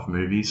one-off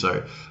movie.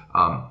 So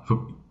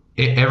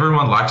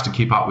everyone likes to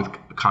keep up with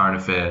current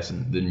affairs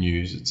and the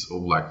news. It's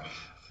all like,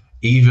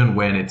 even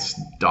when it's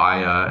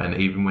dire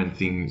and even when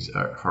things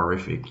are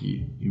horrific,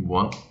 you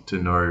want to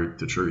know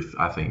the truth.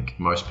 I think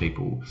most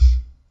people,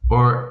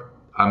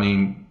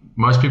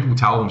 most people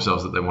tell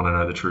themselves that they want to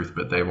know the truth,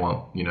 but they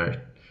want,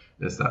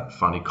 there's that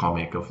funny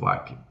comic of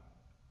like,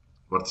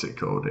 what's it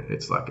called?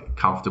 It's like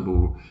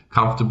comfortable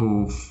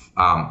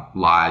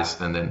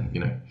lies, and then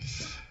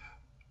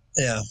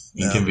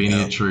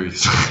inconvenient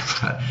truths.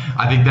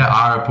 I think there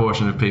are a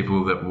portion of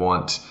people that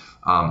want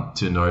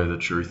to know the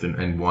truth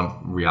and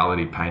want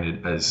reality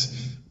painted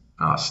as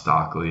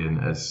starkly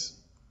and as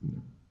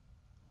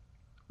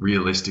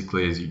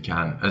realistically as you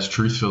can, as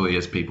truthfully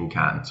as people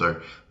can.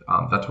 So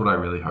that's what I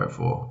really hope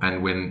for.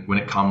 And when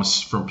it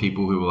comes from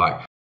people who were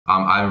like,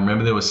 I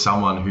remember there was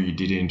someone who you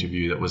did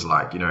interview that was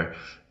like,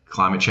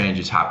 climate change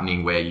is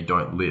happening where you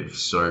don't live,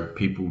 so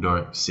people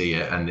don't see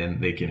it, and then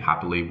they can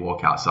happily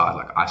walk outside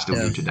like I still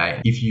do today.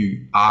 If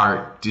you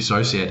are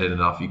dissociated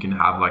enough, you can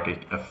have like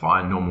a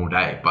fine normal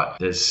day, but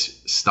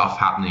there's stuff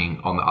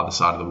happening on the other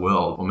side of the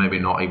world, or maybe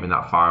not even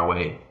that far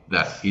away,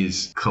 that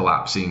is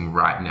collapsing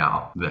right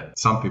now that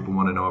some people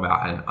want to know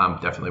about, and I'm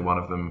definitely one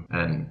of them.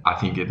 And I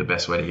think the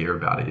best way to hear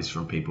about it is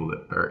from people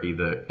that are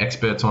either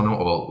experts on it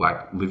or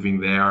like living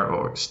there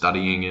or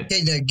studying it.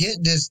 Okay, to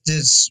get this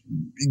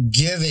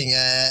giving,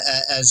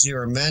 as you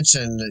were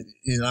mentioned,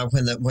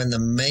 when the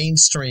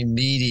mainstream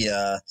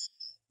media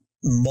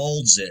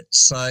molds it.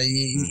 So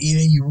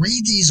you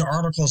read these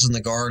articles in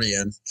the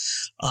Guardian,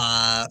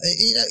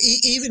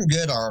 even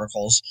good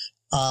articles,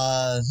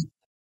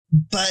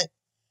 but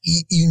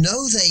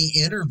they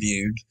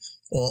interviewed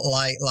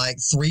like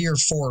 3 or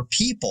 4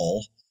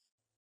 people,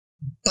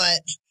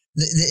 but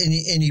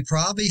and you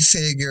probably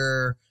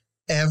figure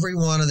every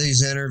one of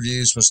these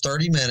interviews was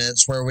 30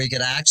 minutes where we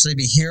could actually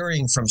be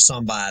hearing from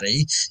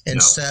somebody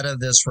instead of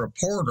this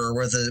reporter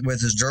with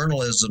his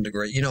journalism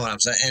degree. You know what I'm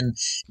saying?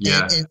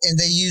 And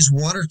they use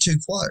 1 or 2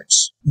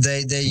 quotes.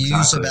 They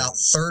use about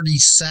 30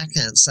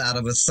 seconds out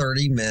of a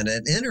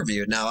 30-minute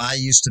interview. Now, I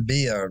used to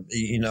be a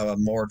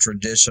more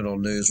traditional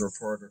news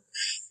reporter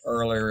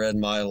earlier in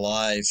my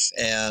life,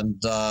 and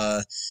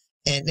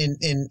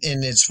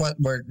it's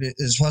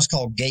what's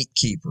called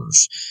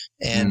gatekeepers.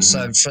 And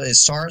so it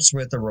starts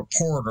with the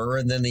reporter,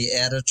 and then the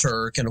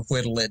editor can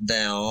whittle it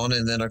down,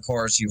 and then of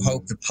course you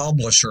hope the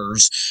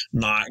publisher's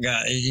not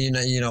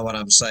you know what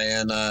I'm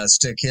saying,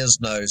 stick his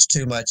nose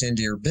too much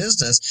into your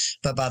business.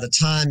 But by the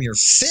time you're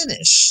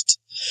finished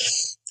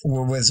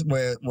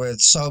with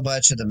so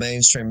much of the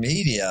mainstream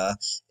media,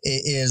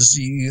 is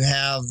you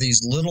have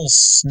these little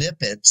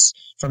snippets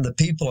from the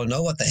people who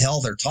know what the hell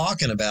they're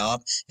talking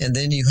about, and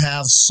then you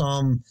have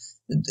some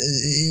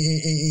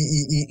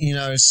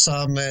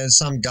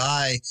some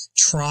guy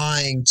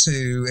trying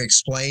to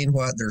explain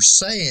what they're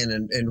saying.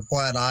 And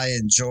what I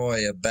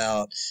enjoy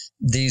about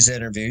these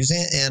interviews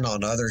and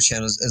on other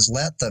channels is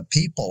let the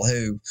people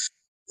who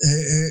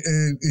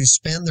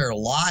spend their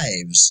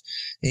lives,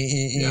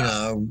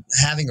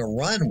 having a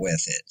run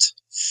with it.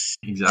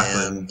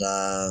 Exactly. And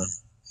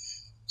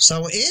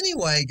so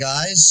anyway,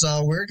 guys,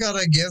 we're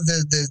going to give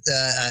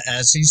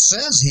as he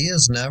says, he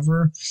has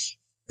never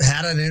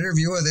had an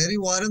interview with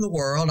anyone in the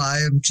world. I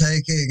am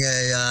taking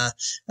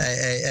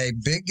a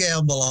big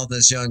gamble on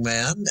this young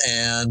man,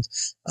 and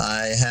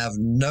I have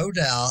no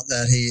doubt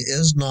that he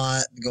is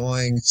not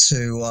going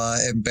to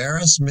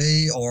embarrass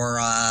me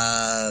or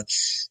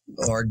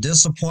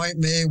disappoint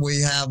me.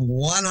 We have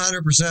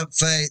 100%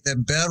 faith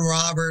in Ben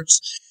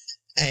Roberts,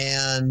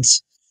 and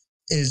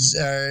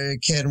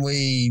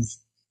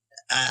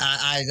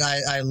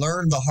I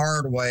learned the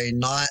hard way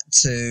not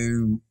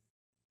to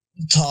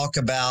talk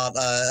about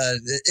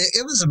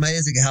it was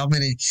amazing how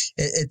many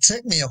it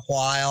took me a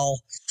while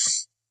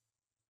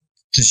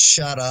to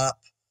shut up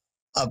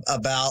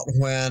about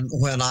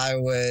when I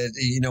would,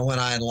 when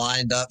I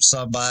lined up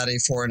somebody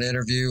for an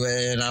interview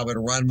and I would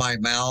run my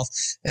mouth,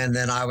 and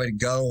then I would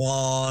go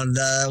on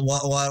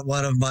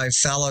one of my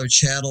fellow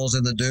channels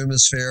in the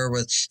Doomosphere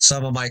with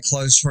some of my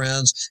close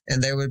friends,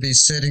 and they would be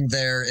sitting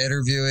there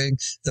interviewing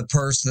the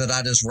person that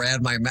I just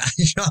ran my mouth.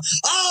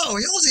 Oh,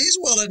 he's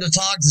willing to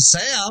talk to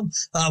Sam.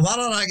 Why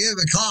don't I give him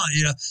a call?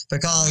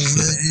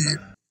 Because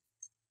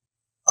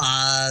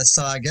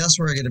so I guess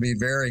we're going to be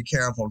very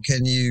careful.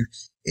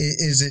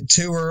 Is it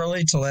too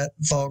early to let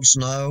folks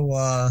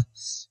know?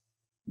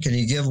 Can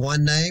you give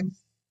one name?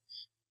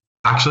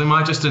 Actually,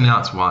 might just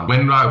announce one.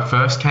 When I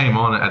first came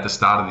on at the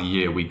start of the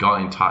year, we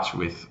got in touch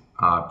with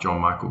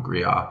John Michael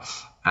Greer,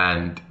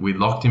 and we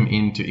locked him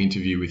in to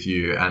interview with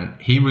you. And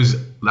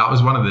that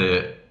was one of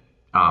the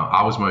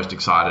I was most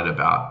excited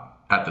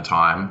about at the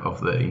time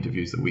of the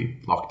interviews that we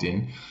locked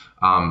in.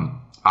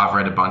 I've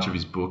read a bunch of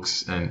his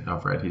books and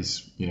I've read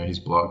his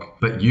blog,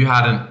 but you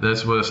hadn't.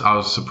 I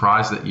was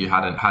surprised that you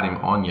hadn't had him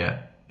on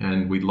yet.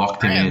 and we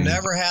locked I him have in.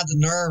 never had the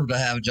nerve to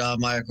have John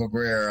Michael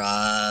Greer.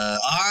 All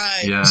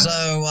right, Yeah.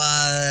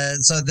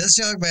 so this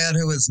young man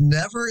who has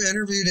never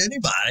interviewed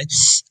anybody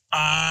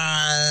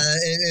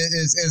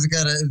is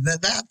gonna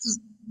that.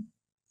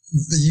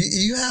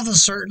 You have a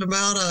certain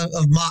amount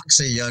of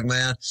moxie, young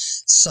man.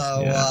 So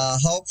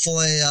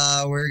hopefully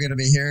we're going to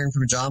be hearing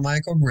from John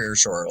Michael Greer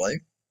shortly.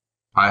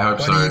 I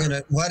hope so.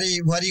 What do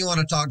you want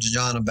to talk to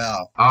John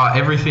about?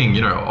 Everything,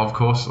 of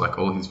course, like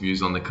all his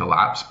views on the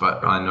collapse,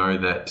 but I know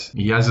that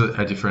he has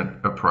a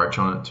different approach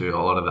on it to a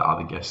lot of the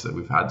other guests that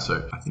we've had.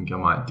 So I think I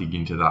might dig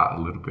into that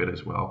a little bit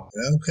as well.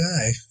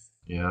 Okay.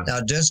 Yeah. Now,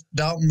 just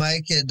don't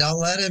let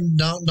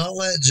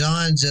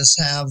John just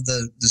have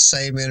the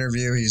same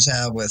interview he's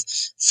had with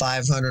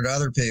 500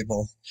 other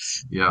people.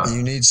 Yeah.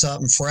 You need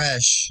something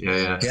fresh.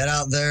 Yeah. Get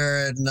out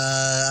there, and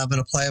I'm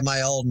going to play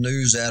my old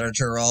news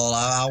editor role.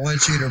 I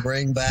want you to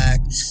bring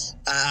back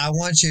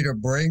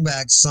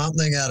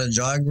something out of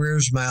John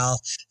Greer's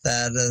mouth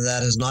that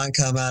has not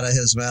come out of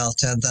his mouth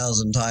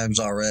 10,000 times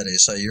already.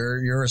 So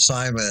your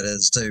assignment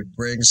is to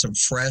bring some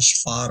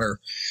fresh fodder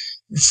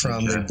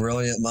from the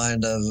brilliant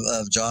mind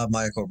of John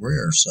Michael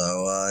Greer. So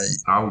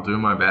I will do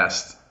my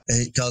best,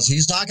 because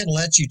he's not going to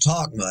let you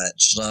talk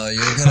much. So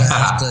you're gonna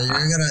have to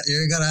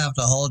you're gonna have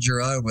to hold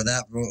your own with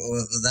that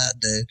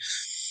dude.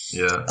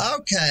 Yeah.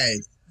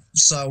 Okay.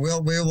 So we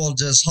will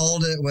just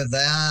hold it with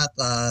that.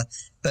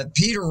 But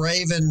Peter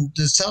Raven,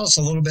 just tell us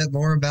a little bit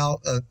more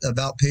about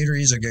Peter.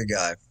 He's a good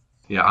guy.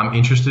 Yeah, I'm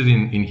interested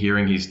in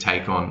hearing his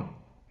take on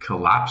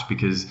collapse,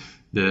 because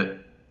the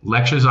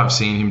lectures I've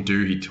seen him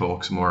do, he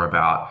talks more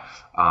about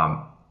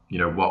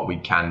what we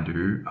can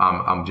do.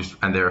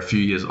 And they're a few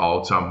years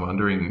old, so I'm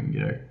wondering,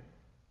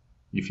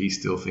 if he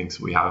still thinks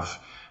we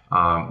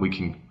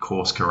can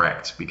course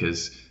correct,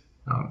 because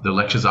the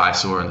lectures I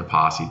saw in the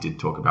past, he did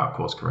talk about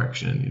course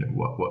correction,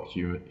 what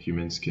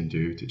humans can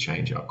do to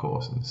change our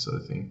course and this sort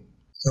of thing.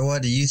 So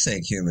what do you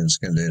think humans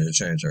can do to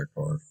change our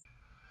course?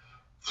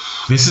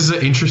 This is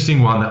an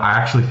interesting one that I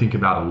actually think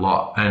about a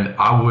lot, and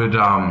I would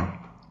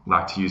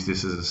like to use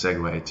this as a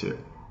segue to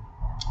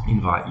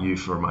invite you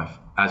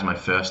as my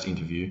first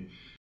interview.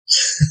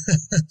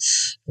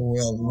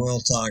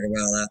 We'll talk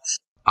about that.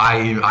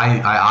 I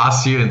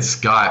asked you in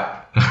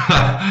Skype,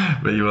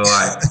 but you were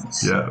like,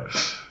 yeah.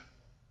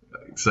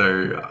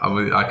 So I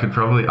would like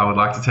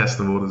to test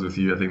the waters with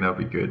you. I think that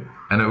would be good,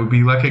 and it would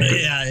be like a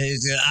good. Yeah,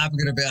 I'm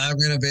gonna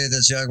be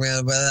this young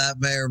man, but that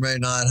may or may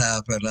not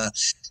happen.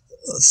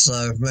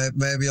 So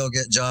maybe you'll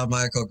get John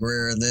Michael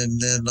Greer, and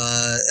then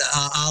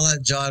I'll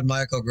let John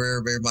Michael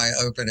Greer be my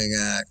opening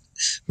act.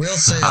 We'll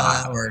see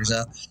how that works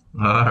out.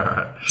 All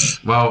right.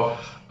 Well,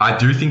 I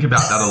do think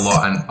about that a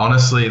lot, and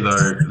honestly,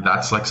 though,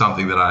 that's like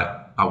something that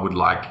I would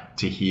like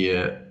to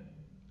hear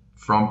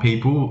from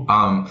people.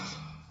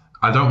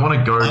 I don't want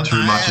to go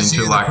too much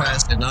into like.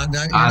 You're not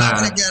going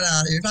to get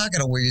out. You're not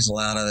going to weasel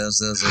out of this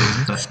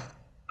easy.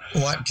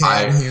 What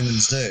can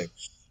humans do?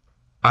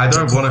 I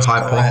don't want to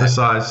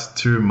hypothesize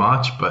too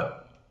much,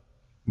 but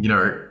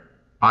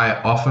I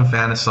often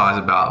fantasize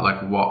about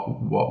like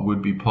what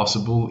would be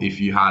possible if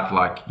you had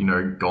like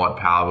God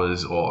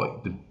powers,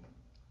 or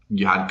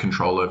you had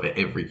control over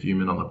every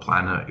human on the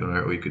planet.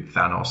 Or you could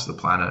Thanos the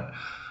planet.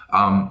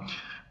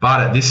 But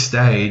at this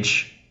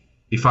stage,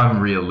 if I'm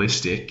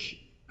realistic,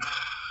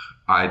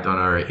 I don't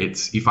know.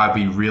 If I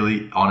be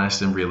really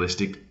honest and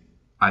realistic,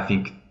 I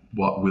think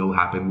what will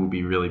happen will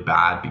be really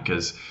bad,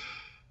 because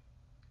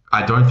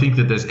I don't think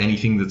that there's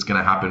anything that's going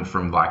to happen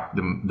from like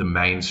the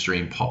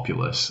mainstream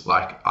populace.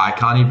 Like I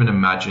can't even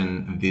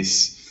imagine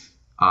this.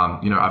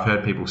 I've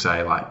heard people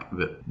say like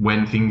that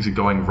when things are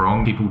going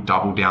wrong, people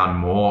double down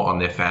more on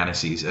their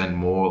fantasies and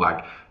more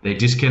like they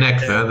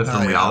disconnect further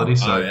from reality.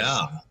 So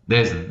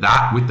there's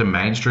that with the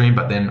mainstream,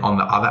 but then on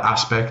the other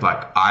aspect,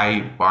 like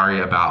I worry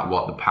about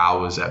what the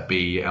powers that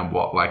be and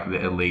what like the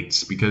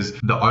elites, because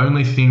the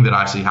only thing that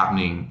I see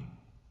happening,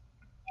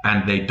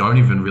 and they don't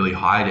even really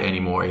hide it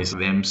anymore, is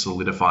them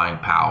solidifying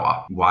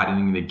power,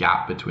 widening the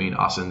gap between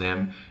us and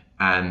them.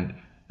 And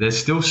there's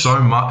still so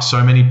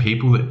many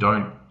people that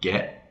don't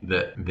get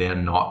that they're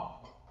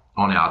not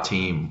on our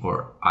team,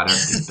 or I don't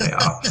think they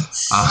are.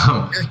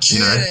 You're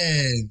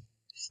kidding.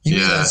 You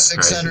know those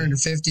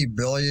 650 crazy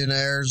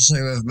billionaires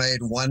who have made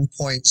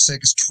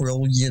 $1.6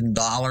 trillion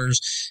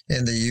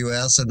in the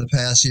U.S. in the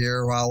past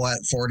year, while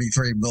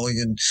 43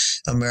 million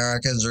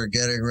Americans are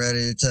getting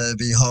ready to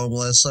be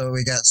homeless. So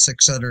we got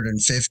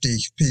 650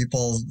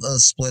 people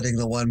splitting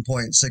the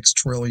 $1.6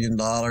 trillion.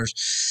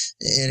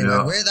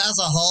 Anyway, that's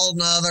a whole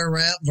nother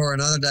rant for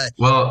another day.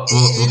 Well,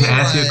 to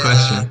answer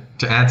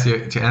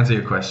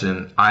your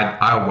question,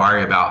 I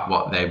worry about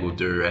what they will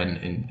do,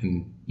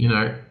 and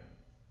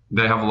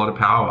they have a lot of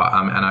power,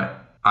 and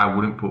I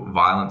wouldn't put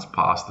violence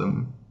past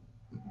them.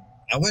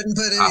 I wouldn't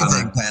put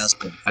anything past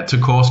them. To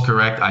course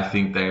correct, I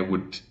think they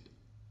would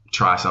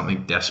try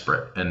something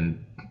desperate.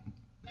 And,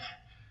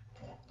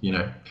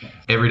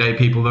 everyday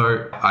people,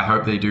 though, I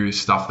hope they do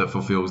stuff that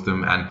fulfills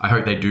them, and I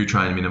hope they do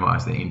try and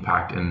minimize their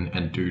impact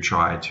and do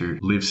try to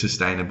live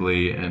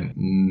sustainably and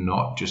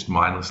not just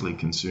mindlessly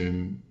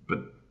consume, but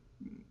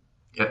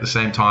at the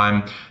same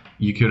time,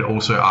 you could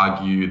also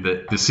argue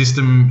that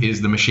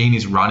the machine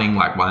is running,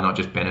 like why not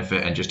just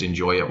benefit and just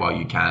enjoy it while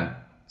you can?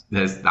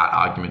 There's that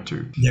argument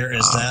too. There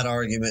is that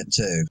argument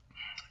too.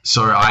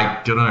 So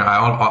I don't know. I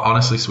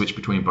honestly switch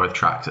between both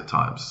tracks at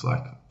times.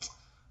 Like,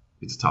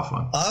 it's a tough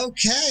one.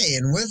 Okay,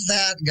 and with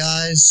that,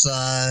 guys,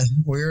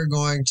 we're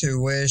going to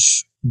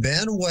wish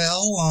Ben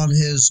well on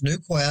his new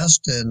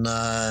quest, and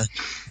I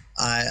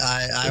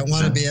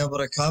want to be able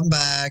to come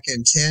back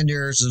in 10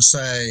 years and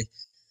say,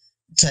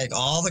 take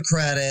all the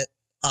credit.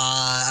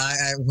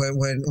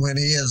 When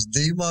he is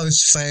the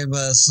most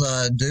famous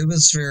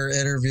Doomosphere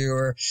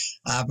interviewer,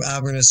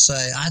 I'm going to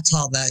say I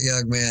taught that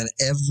young man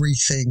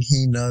everything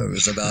he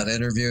knows about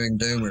interviewing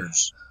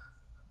Doomers.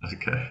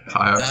 Okay,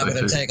 I'm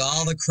going to take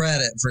all the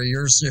credit for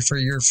your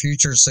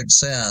future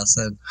success.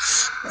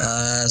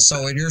 And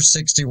so when you're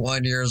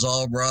 61 years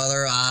old,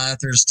 brother, if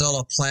there's still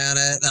a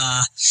planet,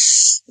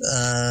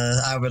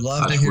 I would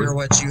love to hear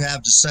what you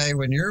have to say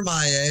when you're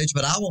my age,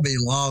 but I will be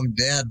long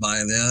dead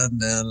by then,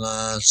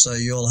 and so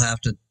you'll have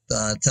to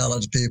tell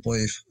it to people,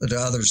 the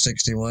other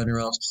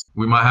 61-year-olds.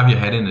 We might have your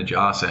head in a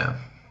jar, Sam.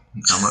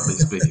 I might be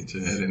speaking to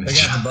your head in a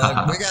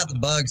jar. We got the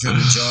bugs in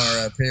the jar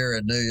up here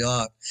in New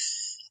York.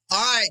 All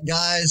right,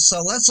 guys.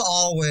 So let's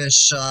all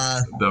wish.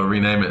 They'll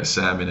rename it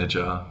Sam in a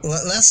Jar.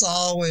 Let's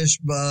all wish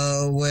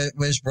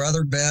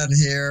Brother Ben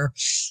here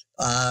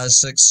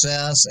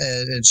success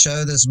and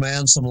show this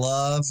man some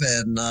love.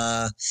 And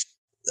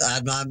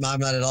I'm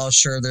not at all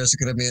sure there's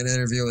going to be an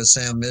interview with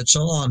Sam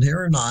Mitchell on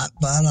here or not,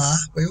 but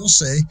we will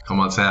see.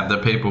 Come on, Sam. The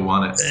people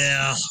want it.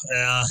 Yeah.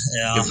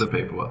 Give the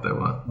people what they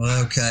want.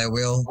 Okay,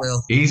 we'll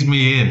ease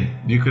me in.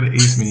 You could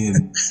ease me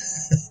in.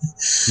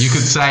 You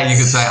could say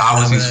I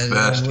was his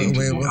first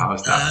interview. I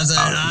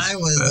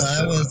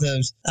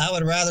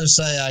would rather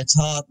say I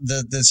taught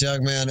this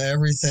young man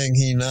everything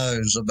he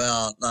knows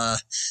about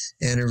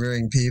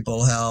interviewing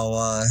people,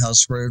 how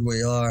screwed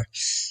we are.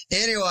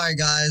 Anyway,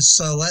 guys,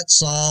 so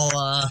let's all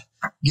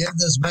give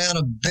this man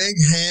a big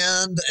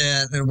hand,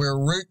 and we're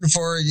rooting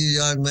for you,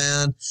 young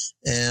man.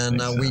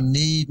 And we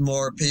need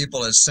more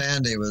people, as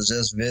Sandy was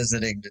just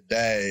visiting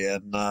today,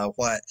 and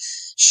what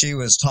she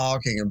was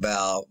talking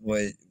about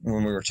when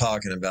we were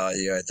talking about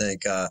you, I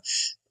think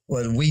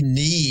when we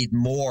need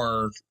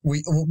more,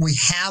 we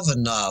have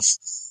enough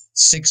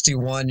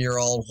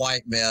 61-year-old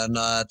white men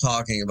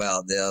talking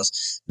about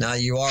this. Now,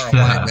 you are a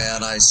white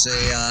man, I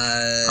see.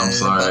 I'm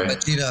sorry.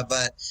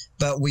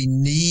 But we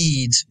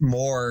need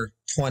more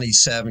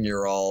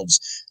 27-year-olds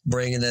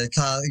bringing it.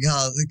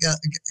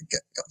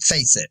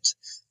 Face it.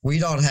 We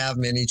don't have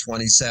many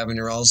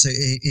 27-year-olds.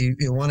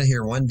 You want to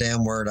hear one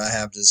damn word I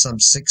have to some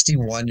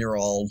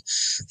 61-year-old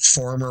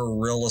former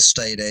real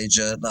estate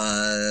agent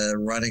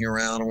running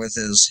around with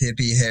his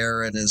hippie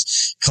hair and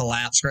his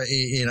collapse,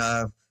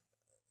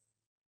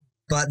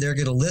 but they're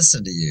going to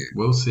listen to you.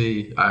 We'll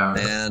see.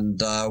 And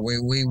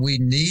we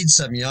need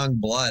some young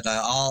blood.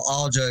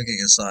 All joking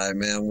aside,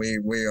 man,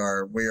 we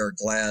are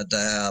glad to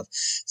have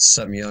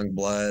some young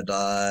blood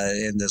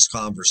in this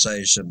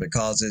conversation,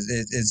 because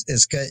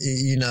it's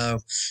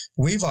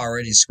we've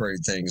already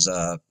screwed things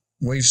up.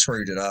 We've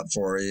screwed it up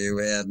for you,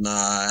 and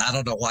I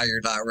don't know why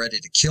you're not ready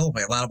to kill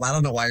me. I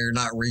don't know why you're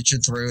not reaching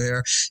through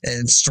here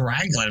and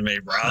strangling me,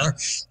 brother.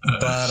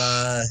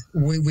 But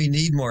we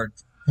need more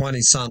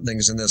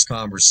 20-somethings in this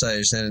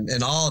conversation,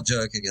 and all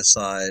joking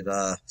aside,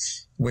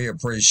 we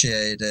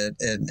appreciate it,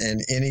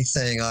 and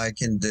anything I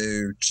can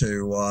do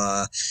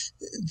to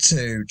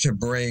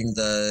bring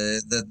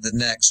the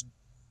next,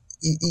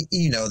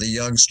 the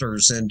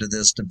youngsters into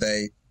this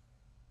debate,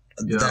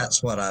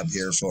 that's what I'm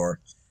here for.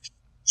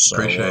 So,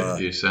 appreciate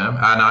you, Sam,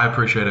 and I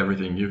appreciate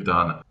everything you've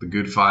done. The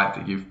good fight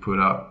that you've put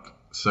up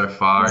so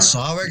far, that's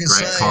all we can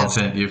great say.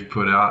 Content you've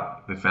put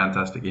out, the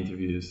fantastic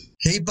interviews.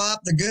 Keep up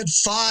the good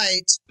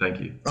fight. Thank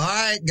you. All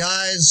right,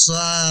 guys.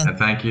 And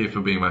thank you for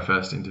being my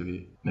first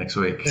interview next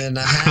week. And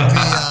a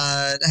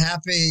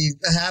happy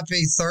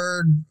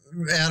third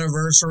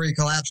anniversary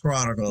Collapse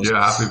Chronicles.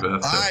 Yeah, happy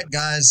birthday. All right,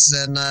 guys,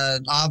 and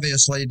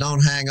obviously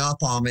don't hang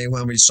up on me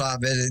when we stop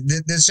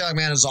it. This young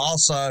man is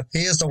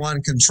he is the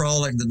one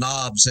controlling the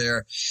knobs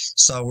here.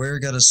 So we're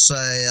going to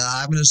say,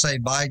 I'm going to say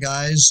bye,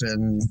 guys,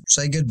 and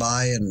say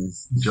goodbye. And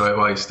enjoy it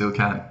while you still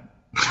can.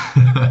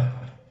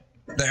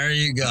 There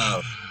you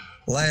go.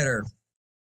 Later.